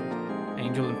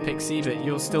 Angel and Pixie, but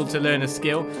you're still to learn a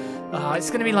skill. It's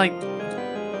going to be like...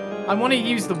 I want to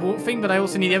use the warp thing, but I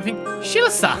also need the other thing.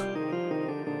 Shilsa!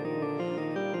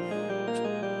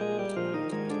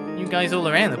 You guys all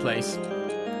around the place.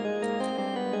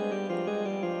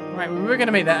 Right, we're going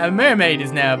to make that. A mermaid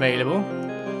is now available.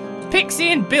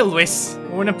 Pixie and Bilwis.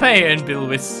 Or Napea and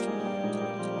Bilwis.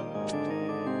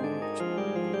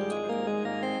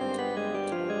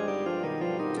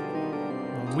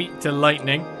 Weak to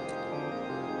lightning.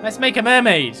 Let's make a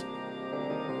mermaid.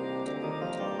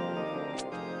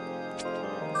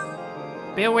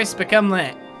 Bilwis become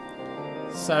that.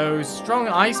 So strong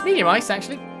ice, medium ice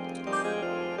actually.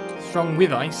 Strong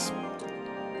with ice.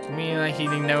 Me like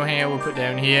healing no hair we'll put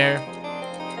down here.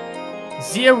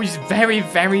 Zio is very,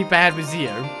 very bad with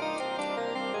Zio.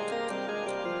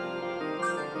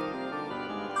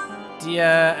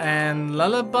 Dia and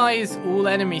Lullaby is all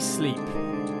enemies sleep.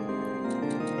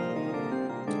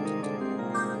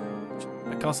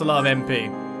 That costs a lot of MP.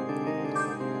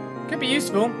 Could be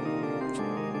useful.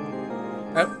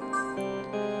 Oh.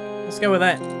 Let's go with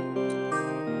that.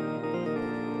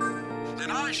 Then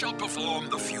I shall perform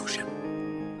the fusion.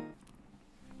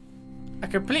 A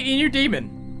completely new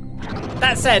demon.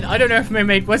 That said, I don't know if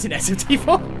Mermaid was in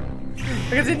SMT4.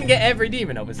 Because I didn't get every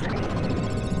demon, obviously.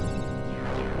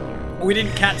 We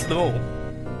didn't catch them all.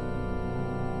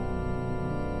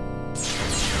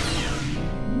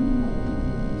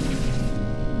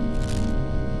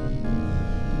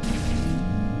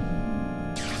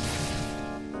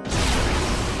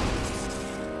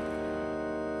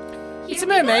 It's a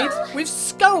mermaid with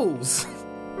skulls.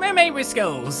 Mermaid with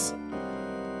skulls.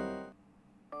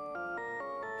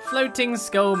 Floating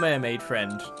skull mermaid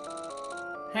friend.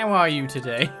 How are you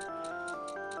today?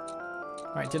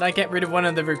 Right, did I get rid of one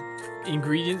of the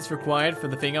ingredients required for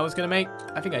the thing I was going to make?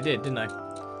 I think I did, didn't I?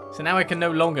 So now I can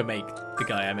no longer make the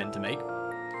guy I meant to make.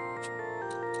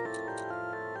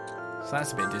 So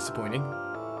that's a bit disappointing.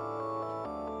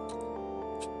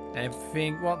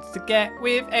 Everything wants to get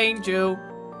with Angel.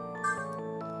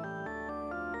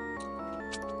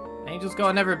 Angel's got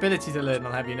another ability to learn,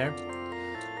 I'll have you know.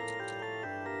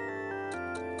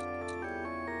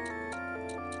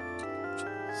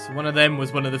 So one of them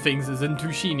was one of the things that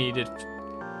Zentushi needed.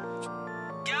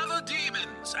 Gather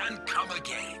demons and come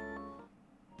again.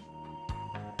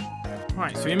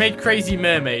 Right, so we made Crazy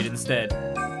Mermaid instead.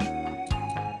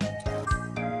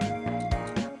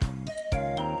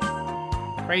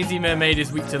 Crazy Mermaid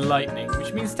is weak to lightning,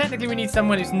 which means technically we need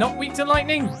someone who's not weak to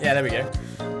lightning. Yeah, there we go.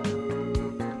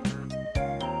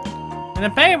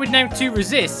 And a player with now 2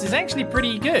 resists is actually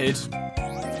pretty good.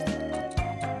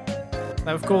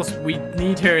 Now, of course, we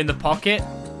need her in the pocket.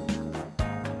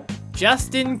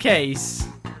 Just in case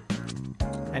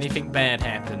anything bad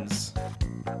happens.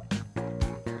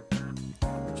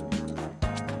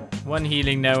 1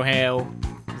 healing, no hail.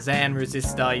 Zan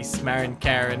resist ice, Marin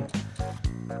Karen.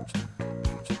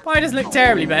 Well, it doesn't look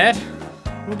terribly bad.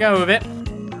 We'll go with it.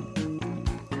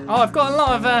 Oh, I've got a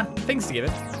lot of things to give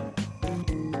it.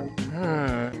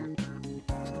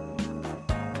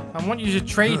 I want you to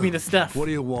trade me the stuff. What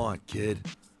do you want, kid?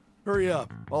 Hurry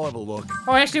up. I'll have a look.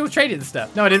 Oh, actually, we'll trade you the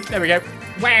stuff. No, I didn't. There we go.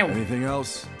 Wow. Anything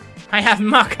else? I have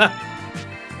Maka. I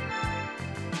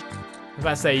was about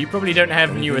to say, you probably don't have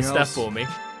Anything newer else? stuff for me.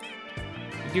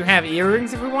 You do have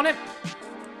earrings if we want it.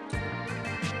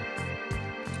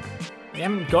 We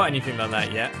haven't got anything like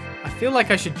that yet. I feel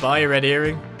like I should buy a red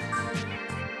earring.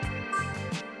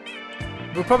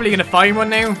 We're probably going to find one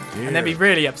now, and then be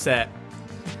really upset.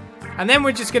 And then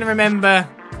we're just going to remember...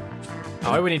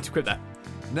 Oh, I would need to equip that.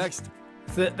 Next.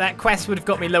 So that quest would have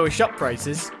got me lower shop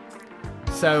prices.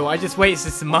 So I just waited for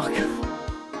some mark.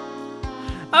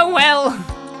 Oh well!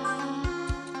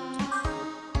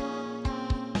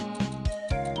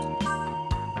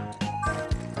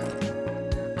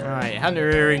 Alright, Hunter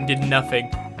Earring did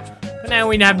nothing. But now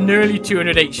we have nearly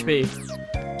 200 HP.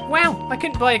 Wow, I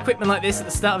couldn't buy equipment like this at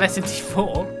the start of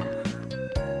SMT4.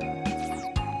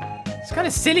 It's kind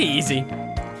of silly easy.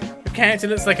 The character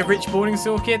looks like a rich boarding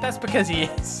school kid. That's because he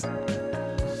is.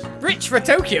 Rich for a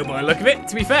Tokyo boy, look of it,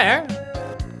 to be fair.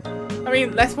 I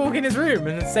mean, let's walk in his room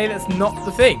and say that's not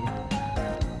the thing.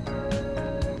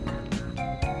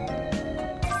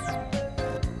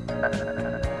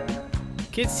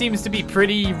 Kid seems to be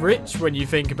pretty rich when you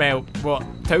think about what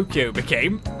Tokyo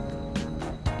became.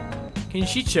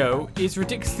 Kinshicho is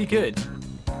ridiculously good.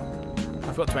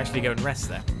 I've got to actually go and rest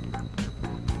there.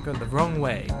 I've gone the wrong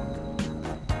way.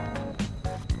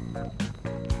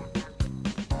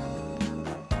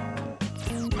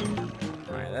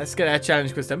 Alright, let's get our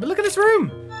challenge quest done. But look at this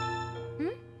room!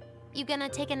 You gonna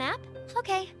take a nap?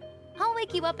 Okay. I'll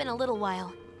wake you up in a little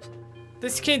while.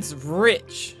 This kid's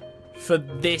rich for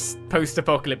this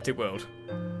post-apocalyptic world.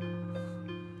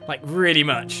 Like, really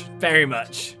much. Very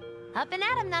much. Up and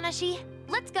at him, Nanashi.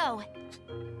 Let's go.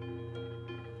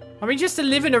 I mean, just to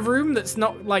live in a room that's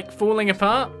not, like, falling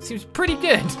apart seems pretty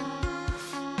good.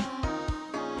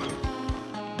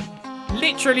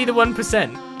 Literally the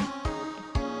 1%.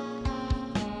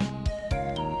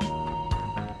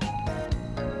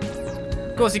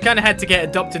 Of course, he kind of had to get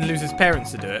adopted and lose his parents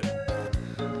to do it.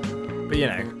 But, you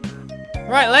know.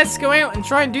 Right, let's go out and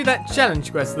try and do that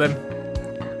challenge quest then.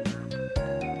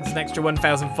 That's an extra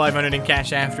 1,500 in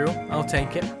cash after all. I'll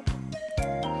take it.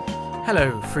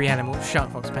 Hello, free animal,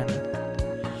 shark fox panda.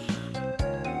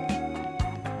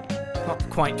 Not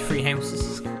quite free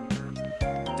houses.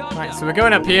 Right, so we're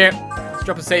going up here. Let's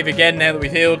drop a save again now that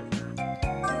we've healed.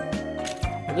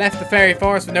 We left the fairy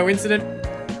forest with no incident.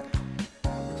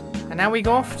 And now we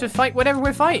go off to fight whatever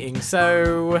we're fighting,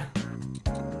 so...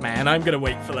 Man, I'm going to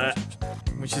wait for that.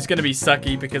 Which is going to be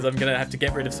sucky because I'm going to have to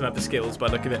get rid of some other skills by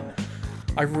the look of it.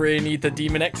 I really need the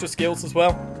demon extra skills as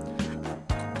well.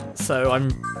 So I'm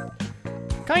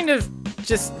kind of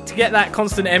just to get that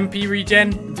constant MP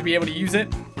regen to be able to use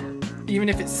it. Even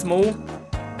if it's small.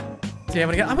 To be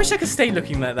able to get... I wish I could stay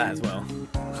looking like that as well.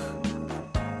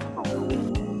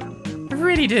 I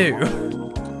really do.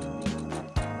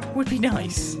 Would be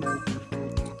nice.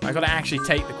 I gotta actually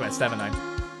take the quest, haven't I?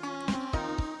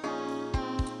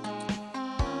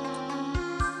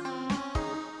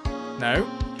 No.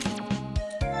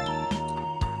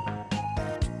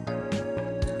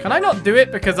 Can I not do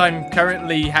it because I'm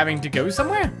currently having to go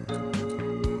somewhere?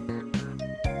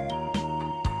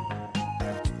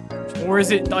 Or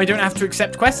is it I don't have to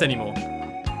accept quests anymore?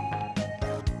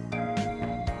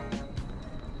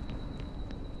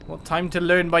 Well, time to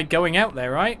learn by going out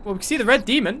there, right? Well, we can see the red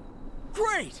demon.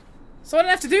 Great! So I don't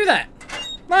have to do that.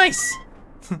 Nice!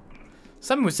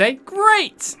 Some would say,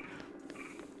 great!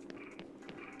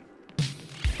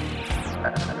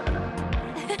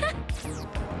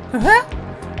 Alright,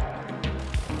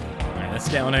 let's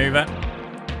get on over.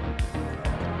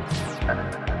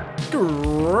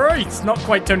 Great! Not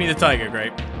quite Tony the Tiger,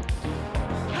 great.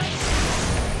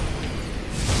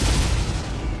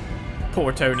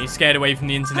 Poor Tony, scared away from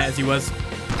the internet as he was.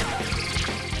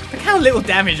 Look how little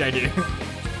damage I do.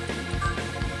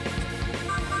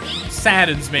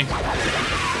 Saddens me.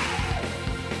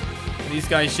 These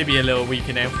guys should be a little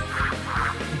weaker now.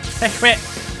 Hey, quit!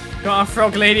 Got our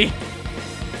frog lady.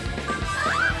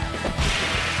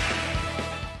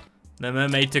 The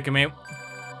mermaid took him out.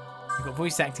 I've got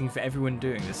voice acting for everyone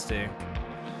doing this too.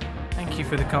 Thank you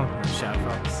for the compliment, Shout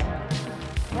Fox.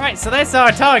 Right, so that's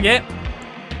our target.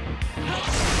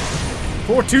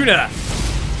 Fortuna!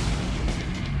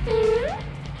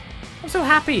 I'm so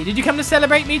happy. Did you come to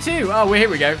celebrate me too? Oh, well, here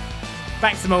we go.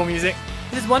 Back to more music.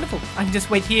 This is wonderful. I can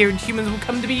just wait here and humans will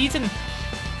come to be eaten.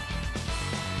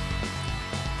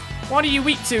 What are you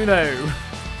weak to, though?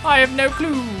 I have no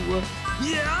clue.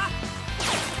 Yeah?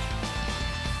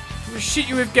 We'll shoot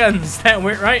you with guns. That'll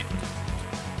work, right?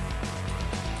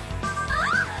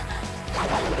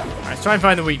 Alright, let's try and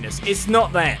find the weakness. It's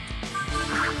not that.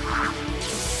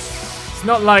 It's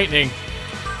not lightning.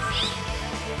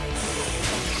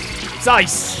 It's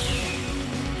ice.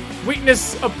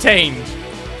 Weakness obtained.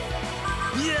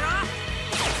 Yeah?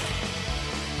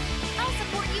 I'll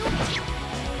support you.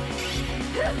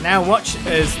 Now watch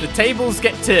as the tables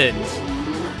get turned.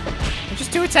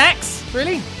 Just 2 attacks?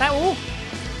 Really? That all?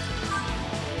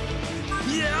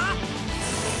 Yeah?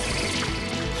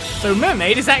 So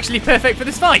Mermaid is actually perfect for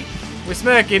this fight. We're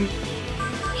smirking.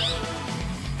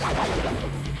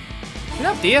 You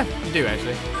know, dear? You do,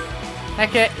 actually.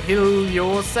 Hecka, heal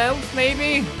yourself,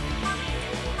 maybe?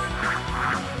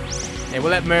 Yeah,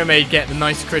 we'll let Mermaid get the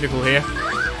nice critical here.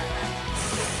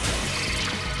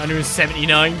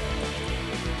 179.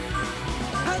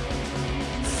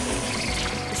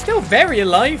 It's still very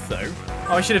alive, though.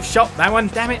 Oh, I should have shot that one.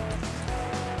 Damn it.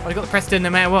 Oh, I got the press turn no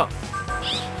matter what.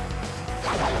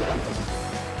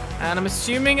 And I'm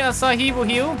assuming Asahi will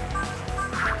heal.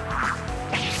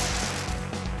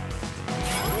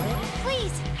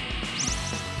 Please.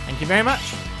 Thank you very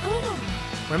much.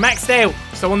 We're maxed out,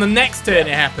 so on the next turn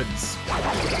it happens.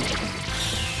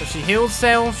 So she healed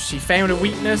self, she found a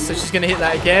weakness, so she's gonna hit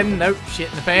that again. Nope, she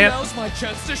hit the pair. Now's my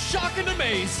chance to shock and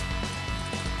amaze.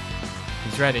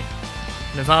 He's ready.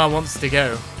 Navarre wants to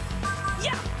go.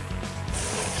 Yeah.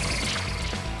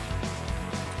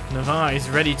 Navarre is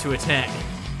ready to attack.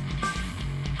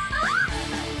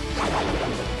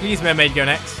 Please, Mermaid, go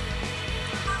next.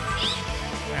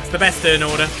 That's the best turn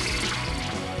order.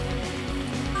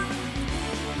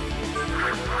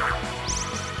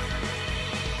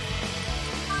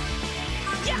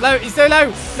 low. He's so low.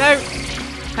 No.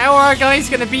 How are our guys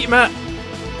going to beat him up?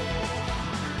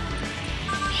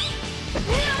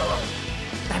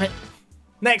 Damn it.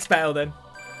 Next battle then.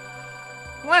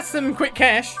 Well, that's some quick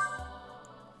cash.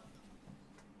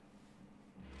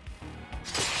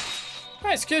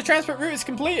 Right, secure transport route is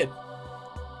completed.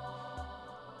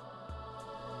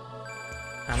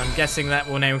 And I'm guessing that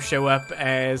will now show up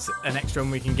as an extra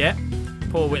one we can get.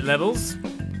 Poor wit levels.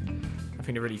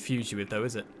 Nothing to really fuse you with though,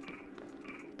 is it?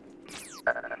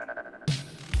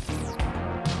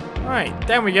 Alright,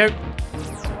 down we go.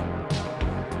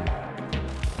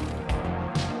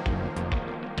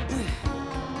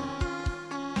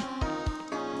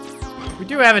 We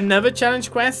do have another challenge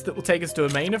quest that will take us to a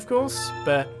main, of course,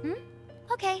 but...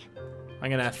 Okay. I'm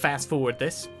gonna fast forward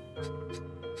this.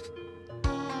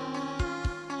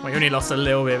 We only lost a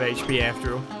little bit of HP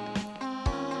after all.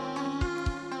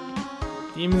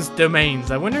 Demon's Domains.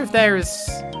 I wonder if they're as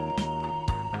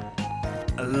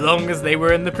long as they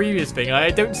were in the previous thing.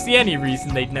 I don't see any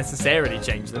reason they'd necessarily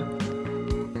change them.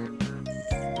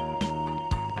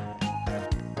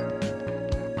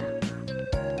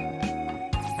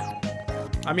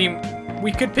 I mean,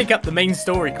 we could pick up the main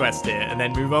story quest here and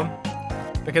then move on.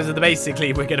 Because of the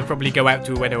basically, we're going to probably go out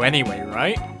to a widow anyway,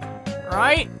 right?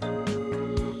 Right?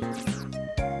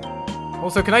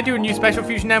 Also, can I do a new special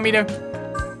fusion now, Mito?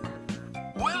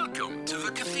 Welcome to the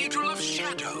Cathedral of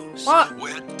Shadows. What?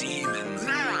 We're demons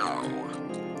now.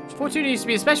 Fortuna used to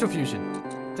be a special fusion.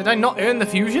 Did I not earn the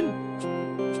fusion? It's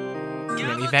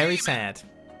going to be very sad.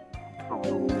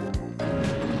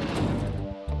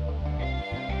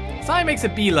 Sai makes a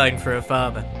beeline for her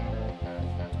father.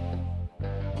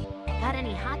 Got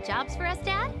any hot jobs for us,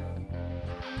 Dad?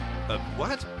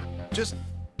 What? Just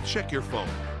check your phone.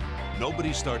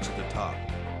 Nobody starts at the top.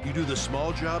 You do the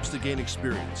small jobs to gain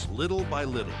experience, little by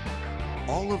little.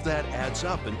 All of that adds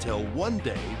up until one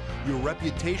day, your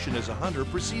reputation as a hunter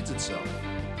precedes itself.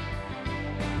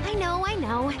 I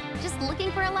know. Just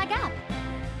looking for a leg up.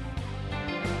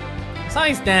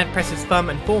 Sai's dad presses thumb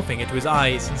and forefinger to his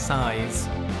eyes and sighs.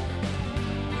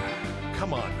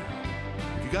 Come on now.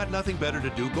 If you got nothing better to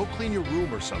do, go clean your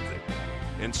room or something.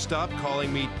 And stop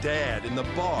calling me Dad in the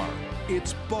bar.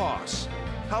 It's boss.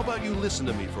 How about you listen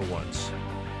to me for once?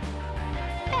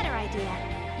 Better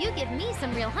idea. You give me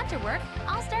some real hunter work,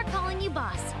 I'll start calling you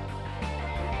boss.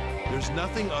 There's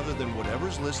nothing other than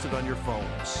whatever's listed on your phone,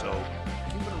 so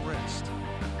give it a rest.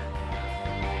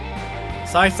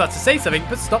 Sai starts to say something,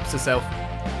 but stops herself.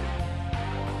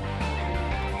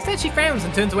 Instead, she frowns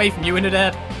and turns away from you and her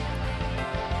dad.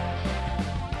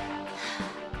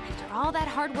 After all that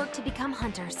hard work to become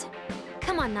hunters.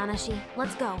 Come on, Nanashi,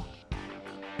 let's go.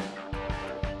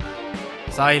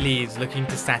 Sai leaves, looking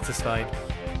dissatisfied.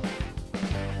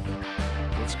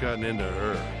 What's gotten into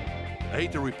her? I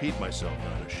hate to repeat myself,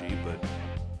 Nanashi, but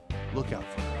look out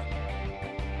for her.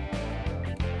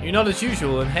 You nod as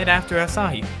usual and head after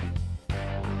Asahi.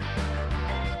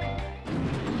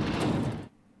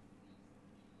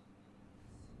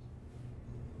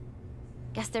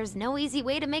 Guess there's no easy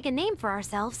way to make a name for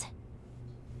ourselves.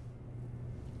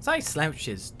 Sai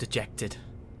slouches, dejected.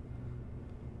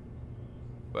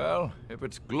 Well, if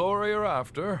it's glory you're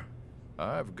after,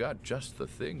 I've got just the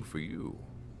thing for you.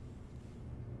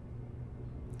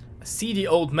 A seedy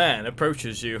old man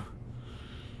approaches you.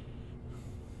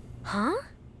 Huh?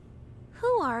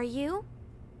 Who are you?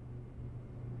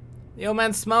 The old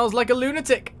man smiles like a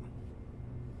lunatic.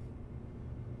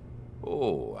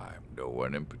 Oh, I'm no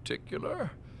one in particular,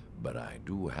 but I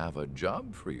do have a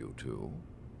job for you two.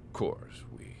 Of course,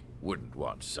 we wouldn't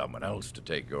want someone else to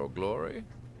take your glory.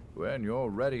 When you're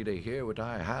ready to hear what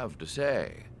I have to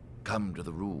say, come to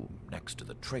the room next to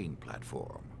the train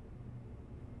platform.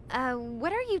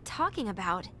 What are you talking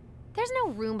about? There's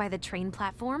no room by the train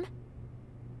platform.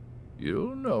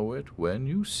 You'll know it when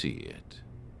you see it.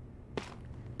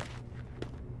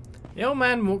 The old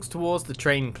man walks towards the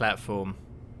train platform.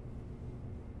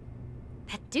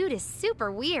 That dude is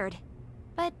super weird.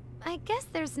 But I guess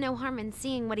there's no harm in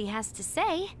seeing what he has to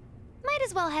say. Might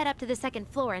as well head up to the second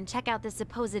floor and check out the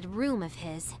supposed room of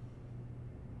his.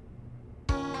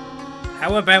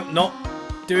 How about not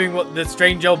doing what the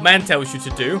strange old man tells you to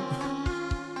do?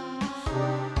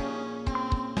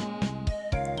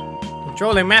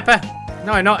 Controlling mapper?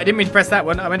 No, I'm not. I didn't mean to press that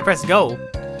one. I meant to press goal.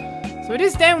 So it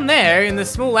is down there in the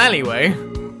small alleyway.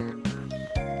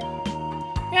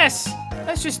 Yes,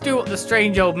 let's just do what the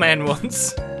strange old man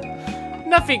wants.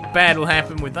 Nothing bad will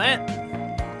happen with that.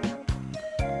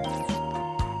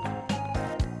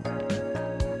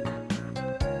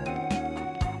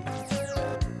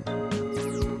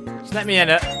 Just let me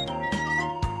enter.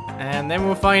 And then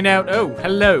we'll find out. Oh,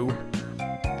 hello.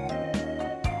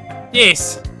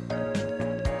 Yes.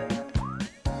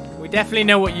 We definitely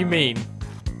know what you mean.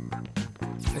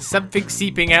 There's something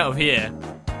seeping out of here.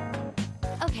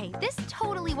 Okay, this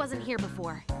totally wasn't here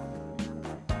before.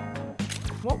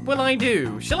 What will I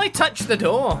do? Shall I touch the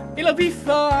door? It'll be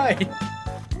fine.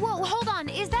 Whoa, hold on.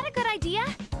 Is that a good idea?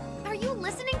 Are you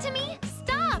listening to me?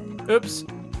 Stop! Oops.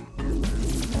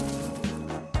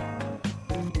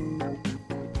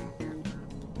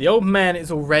 The old man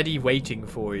is already waiting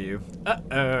for you.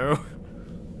 Uh-oh.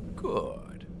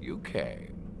 Good. You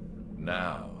came.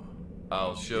 Now,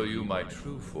 I'll show you my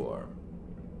true form.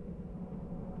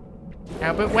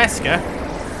 How about Wesker?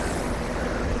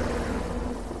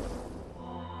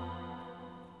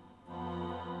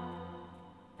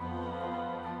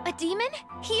 A demon?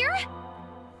 Here?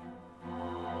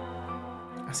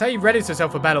 I say he readies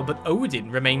herself for battle, but Odin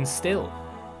remains still.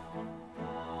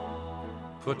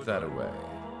 Put that away.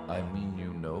 I mean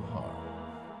you no harm.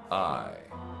 I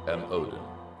am Odin.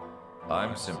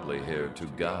 I'm simply here to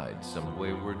guide some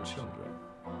wayward children.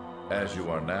 As you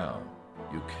are now,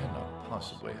 you cannot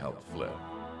possibly help Flynn.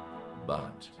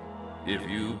 But if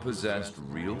you possessed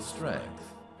real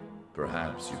strength,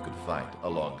 perhaps you could fight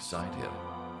alongside him.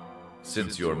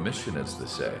 Since your mission is the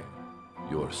same,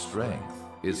 your strength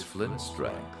is Flynn's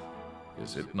strength,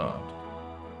 is it not?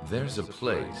 There's a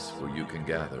place where you can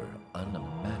gather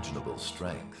unimaginable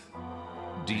strength.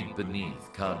 Deep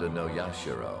beneath Kanda no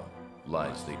Yashiro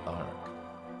lies the Ark,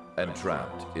 and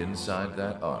trapped inside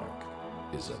that Ark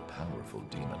is a powerful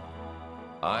demon.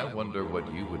 I wonder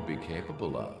what you would be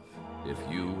capable of if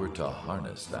you were to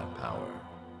harness that power.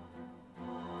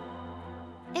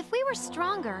 If we were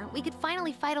stronger, we could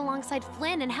finally fight alongside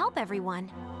Flynn and help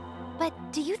everyone. But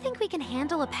do you think we can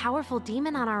handle a powerful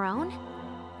demon on our own?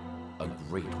 A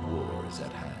great war is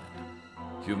at hand.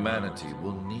 Humanity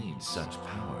will need such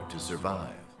power to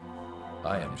survive.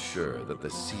 I am sure that the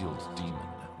sealed demon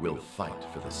will fight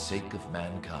for the sake of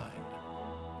mankind.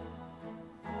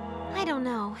 I don't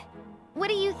know. What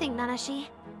do you think, Nanashi?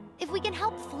 If we can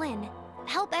help Flynn,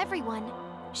 help everyone,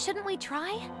 shouldn't we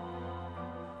try?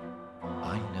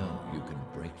 I know you can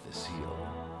break the seal.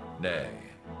 Nay,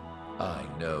 I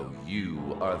know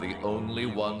you are the only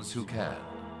ones who can.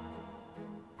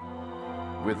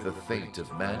 With the fate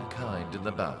of mankind in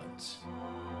the balance,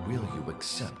 will you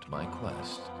accept my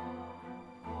quest?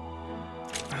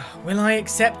 Will I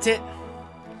accept it?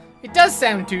 It does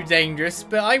sound too dangerous,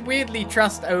 but I weirdly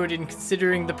trust Odin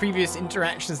considering the previous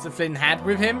interactions that Flynn had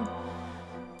with him.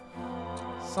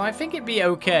 So I think it'd be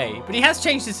okay. But he has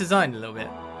changed his design a little bit.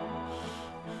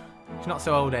 He's not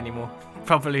so old anymore.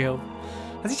 Properly old.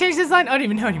 Has he changed his design? I don't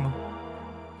even know anymore.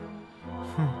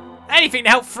 Anything to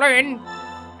help Flynn!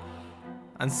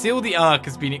 Unseal the Ark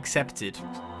has been accepted.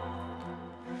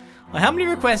 I humbly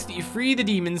request that you free the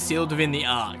demons sealed within the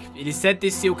Ark. It is said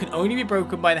this seal can only be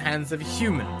broken by the hands of a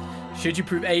human. Should you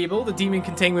prove able, the demon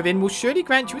contained within will surely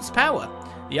grant you its power.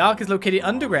 The Ark is located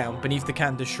underground beneath the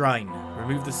Kanda Shrine.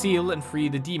 Remove the seal and free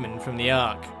the demon from the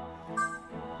Ark.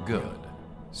 Good.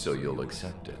 So you'll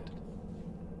accept it.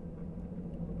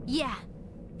 Yeah.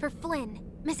 For Flynn,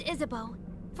 Miss Isabeau,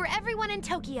 for everyone in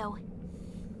Tokyo.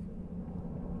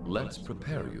 Let's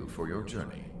prepare you for your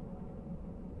journey.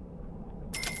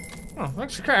 Oh,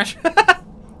 thanks for crash. Am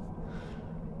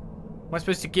I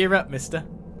supposed to gear up, mister?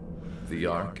 The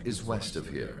Ark is west of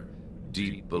here,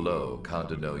 deep below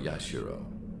Kanda no Yashiro.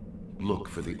 Look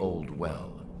for the old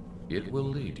well. It will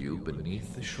lead you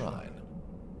beneath the shrine.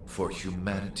 For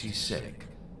humanity's sake,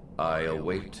 I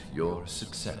await your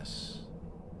success.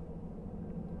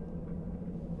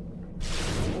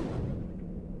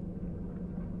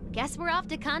 Guess we're off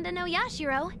to Kanda no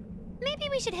Yashiro. Maybe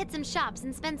we should hit some shops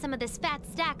and spend some of this fat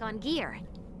stack on gear.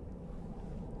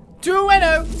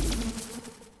 Dueno!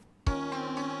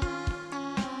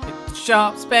 Hit the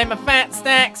shop, spend my fat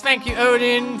stacks. Thank you,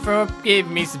 Odin, for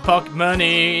giving me some pocket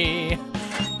money.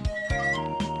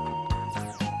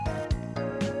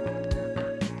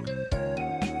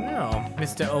 Oh,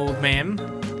 Mr. Old Man.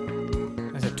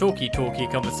 There's a talky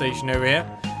conversation over here.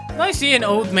 I see an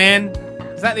old man.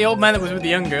 Is that the old man that was with the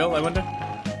young girl, I wonder?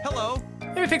 Hello.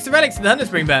 Let me fix the relics that the hunters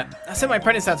bring back. I sent my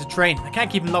apprentice out to train. I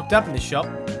can't keep him locked up in this shop.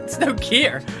 There's no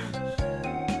gear.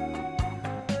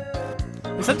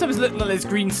 It sometimes look like there's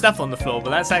green stuff on the floor, but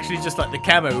that's actually just like the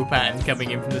camo pattern coming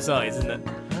in from the sides, isn't it?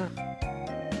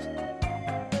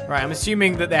 Right, I'm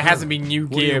assuming that there hasn't been new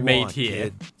gear made here.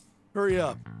 Kid? Hurry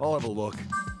up. I'll have a look.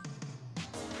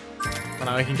 Well,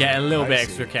 now I can get a little bit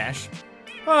extra cash.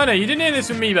 Oh no, you didn't hear this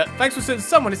from me, but thanks for sending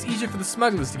someone, it's easier for the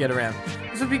smugglers to get around.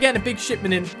 So if we get a big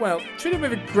shipment in, well, treat it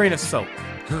with a grain of salt.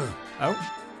 Oh.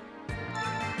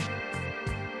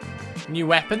 New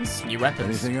weapons? New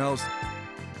weapons. Anything else?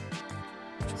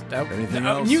 Anything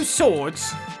else? New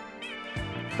swords.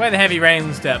 Wear the heavy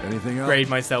rounds to Anything else? upgrade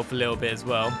myself a little bit as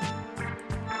well.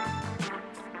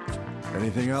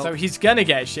 Anything else? So he's gonna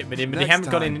get a shipment in, but they haven't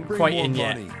got in quite in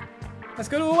yet. Let's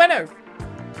go to Ueno.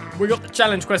 We got the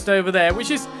challenge quest over there,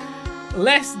 which is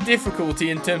less difficulty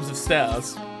in terms of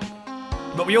stars.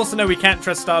 But we also know we can't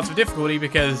trust stars for difficulty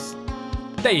because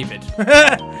David.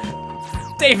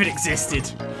 David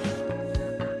existed.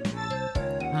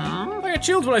 I get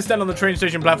chills when I stand on the train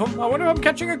station platform. I wonder if I'm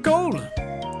catching a cold.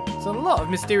 There's a lot of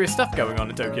mysterious stuff going on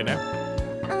in Tokyo now.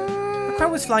 The crow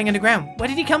was flying underground. Where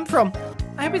did he come from?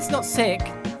 I hope it's not sick.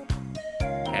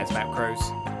 Cares about crows.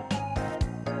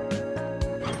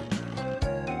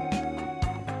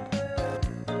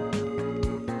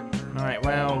 Alright,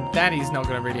 well, Daddy's not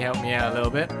going to really help me out a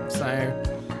little bit, so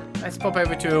let's pop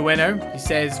over to Ueno. He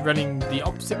says running the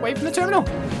opposite way from the terminal.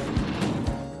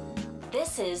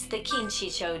 This is the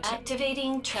Kinshicho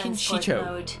activating transport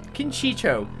mode.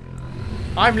 Kinshicho.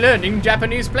 I'm learning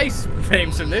Japanese place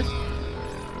names from this.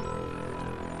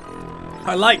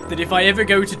 I like that if I ever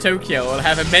go to Tokyo, I'll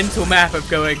have a mental map of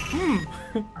going,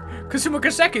 Kasumu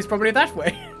Kaseki is probably that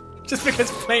way. Just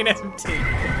because plain empty.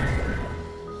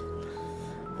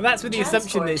 But that's with the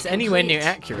assumption that it's anywhere near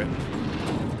accurate.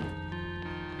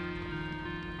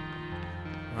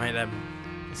 Right then,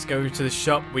 let's go to the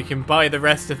shop. We can buy the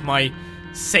rest of my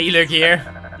sailor gear.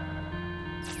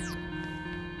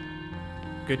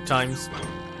 Good times.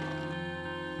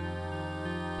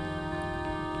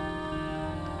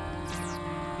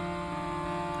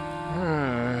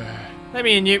 Let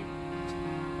me in, you.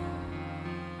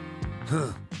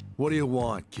 What do you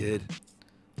want, kid?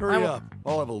 Hurry up.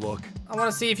 I'll have a look. I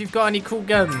want to see if you've got any cool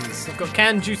guns. I've got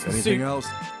canned juice and Anything soup. else?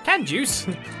 Canned juice?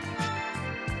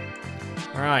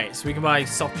 Alright, so we can buy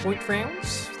soft point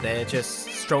rounds. They're just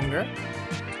stronger.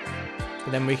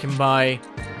 But then we can buy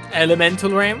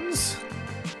elemental rounds.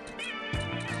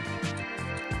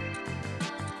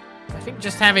 I think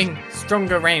just having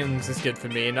stronger rounds is good for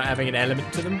me and not having an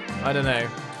element to them. I don't know.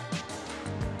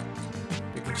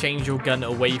 You can change your gun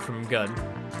away from gun.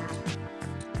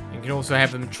 You can also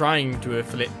have them trying to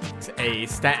inflict a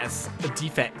status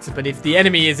defect, but if the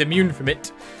enemy is immune from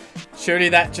it, surely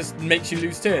that just makes you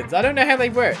lose turns. I don't know how they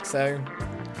work, so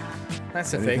that's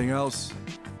the thing. Anything else?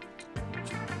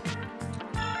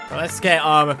 Well, let's get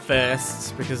armor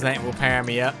first, because that will power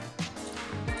me up.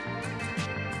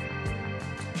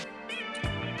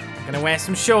 I'm gonna wear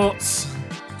some shorts.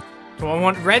 Do I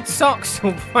want red socks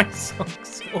or white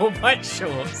socks or white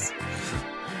shorts?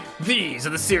 These are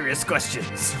the serious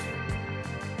questions.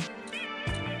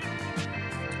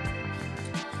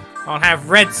 I'll have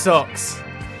red socks.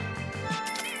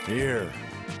 Here.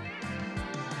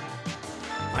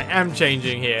 I am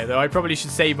changing here, though I probably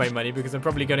should save my money because I'm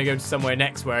probably going to go to somewhere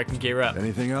next where I can gear up.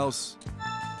 Anything else?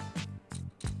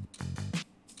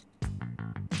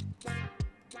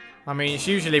 I mean, it's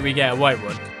usually we get a white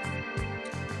one.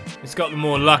 It's got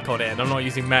more luck on it, and I'm not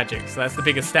using magic, so that's the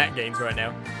biggest stat gains right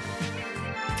now.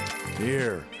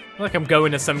 Here. Like I'm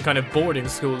going to some kind of boarding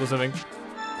school or something.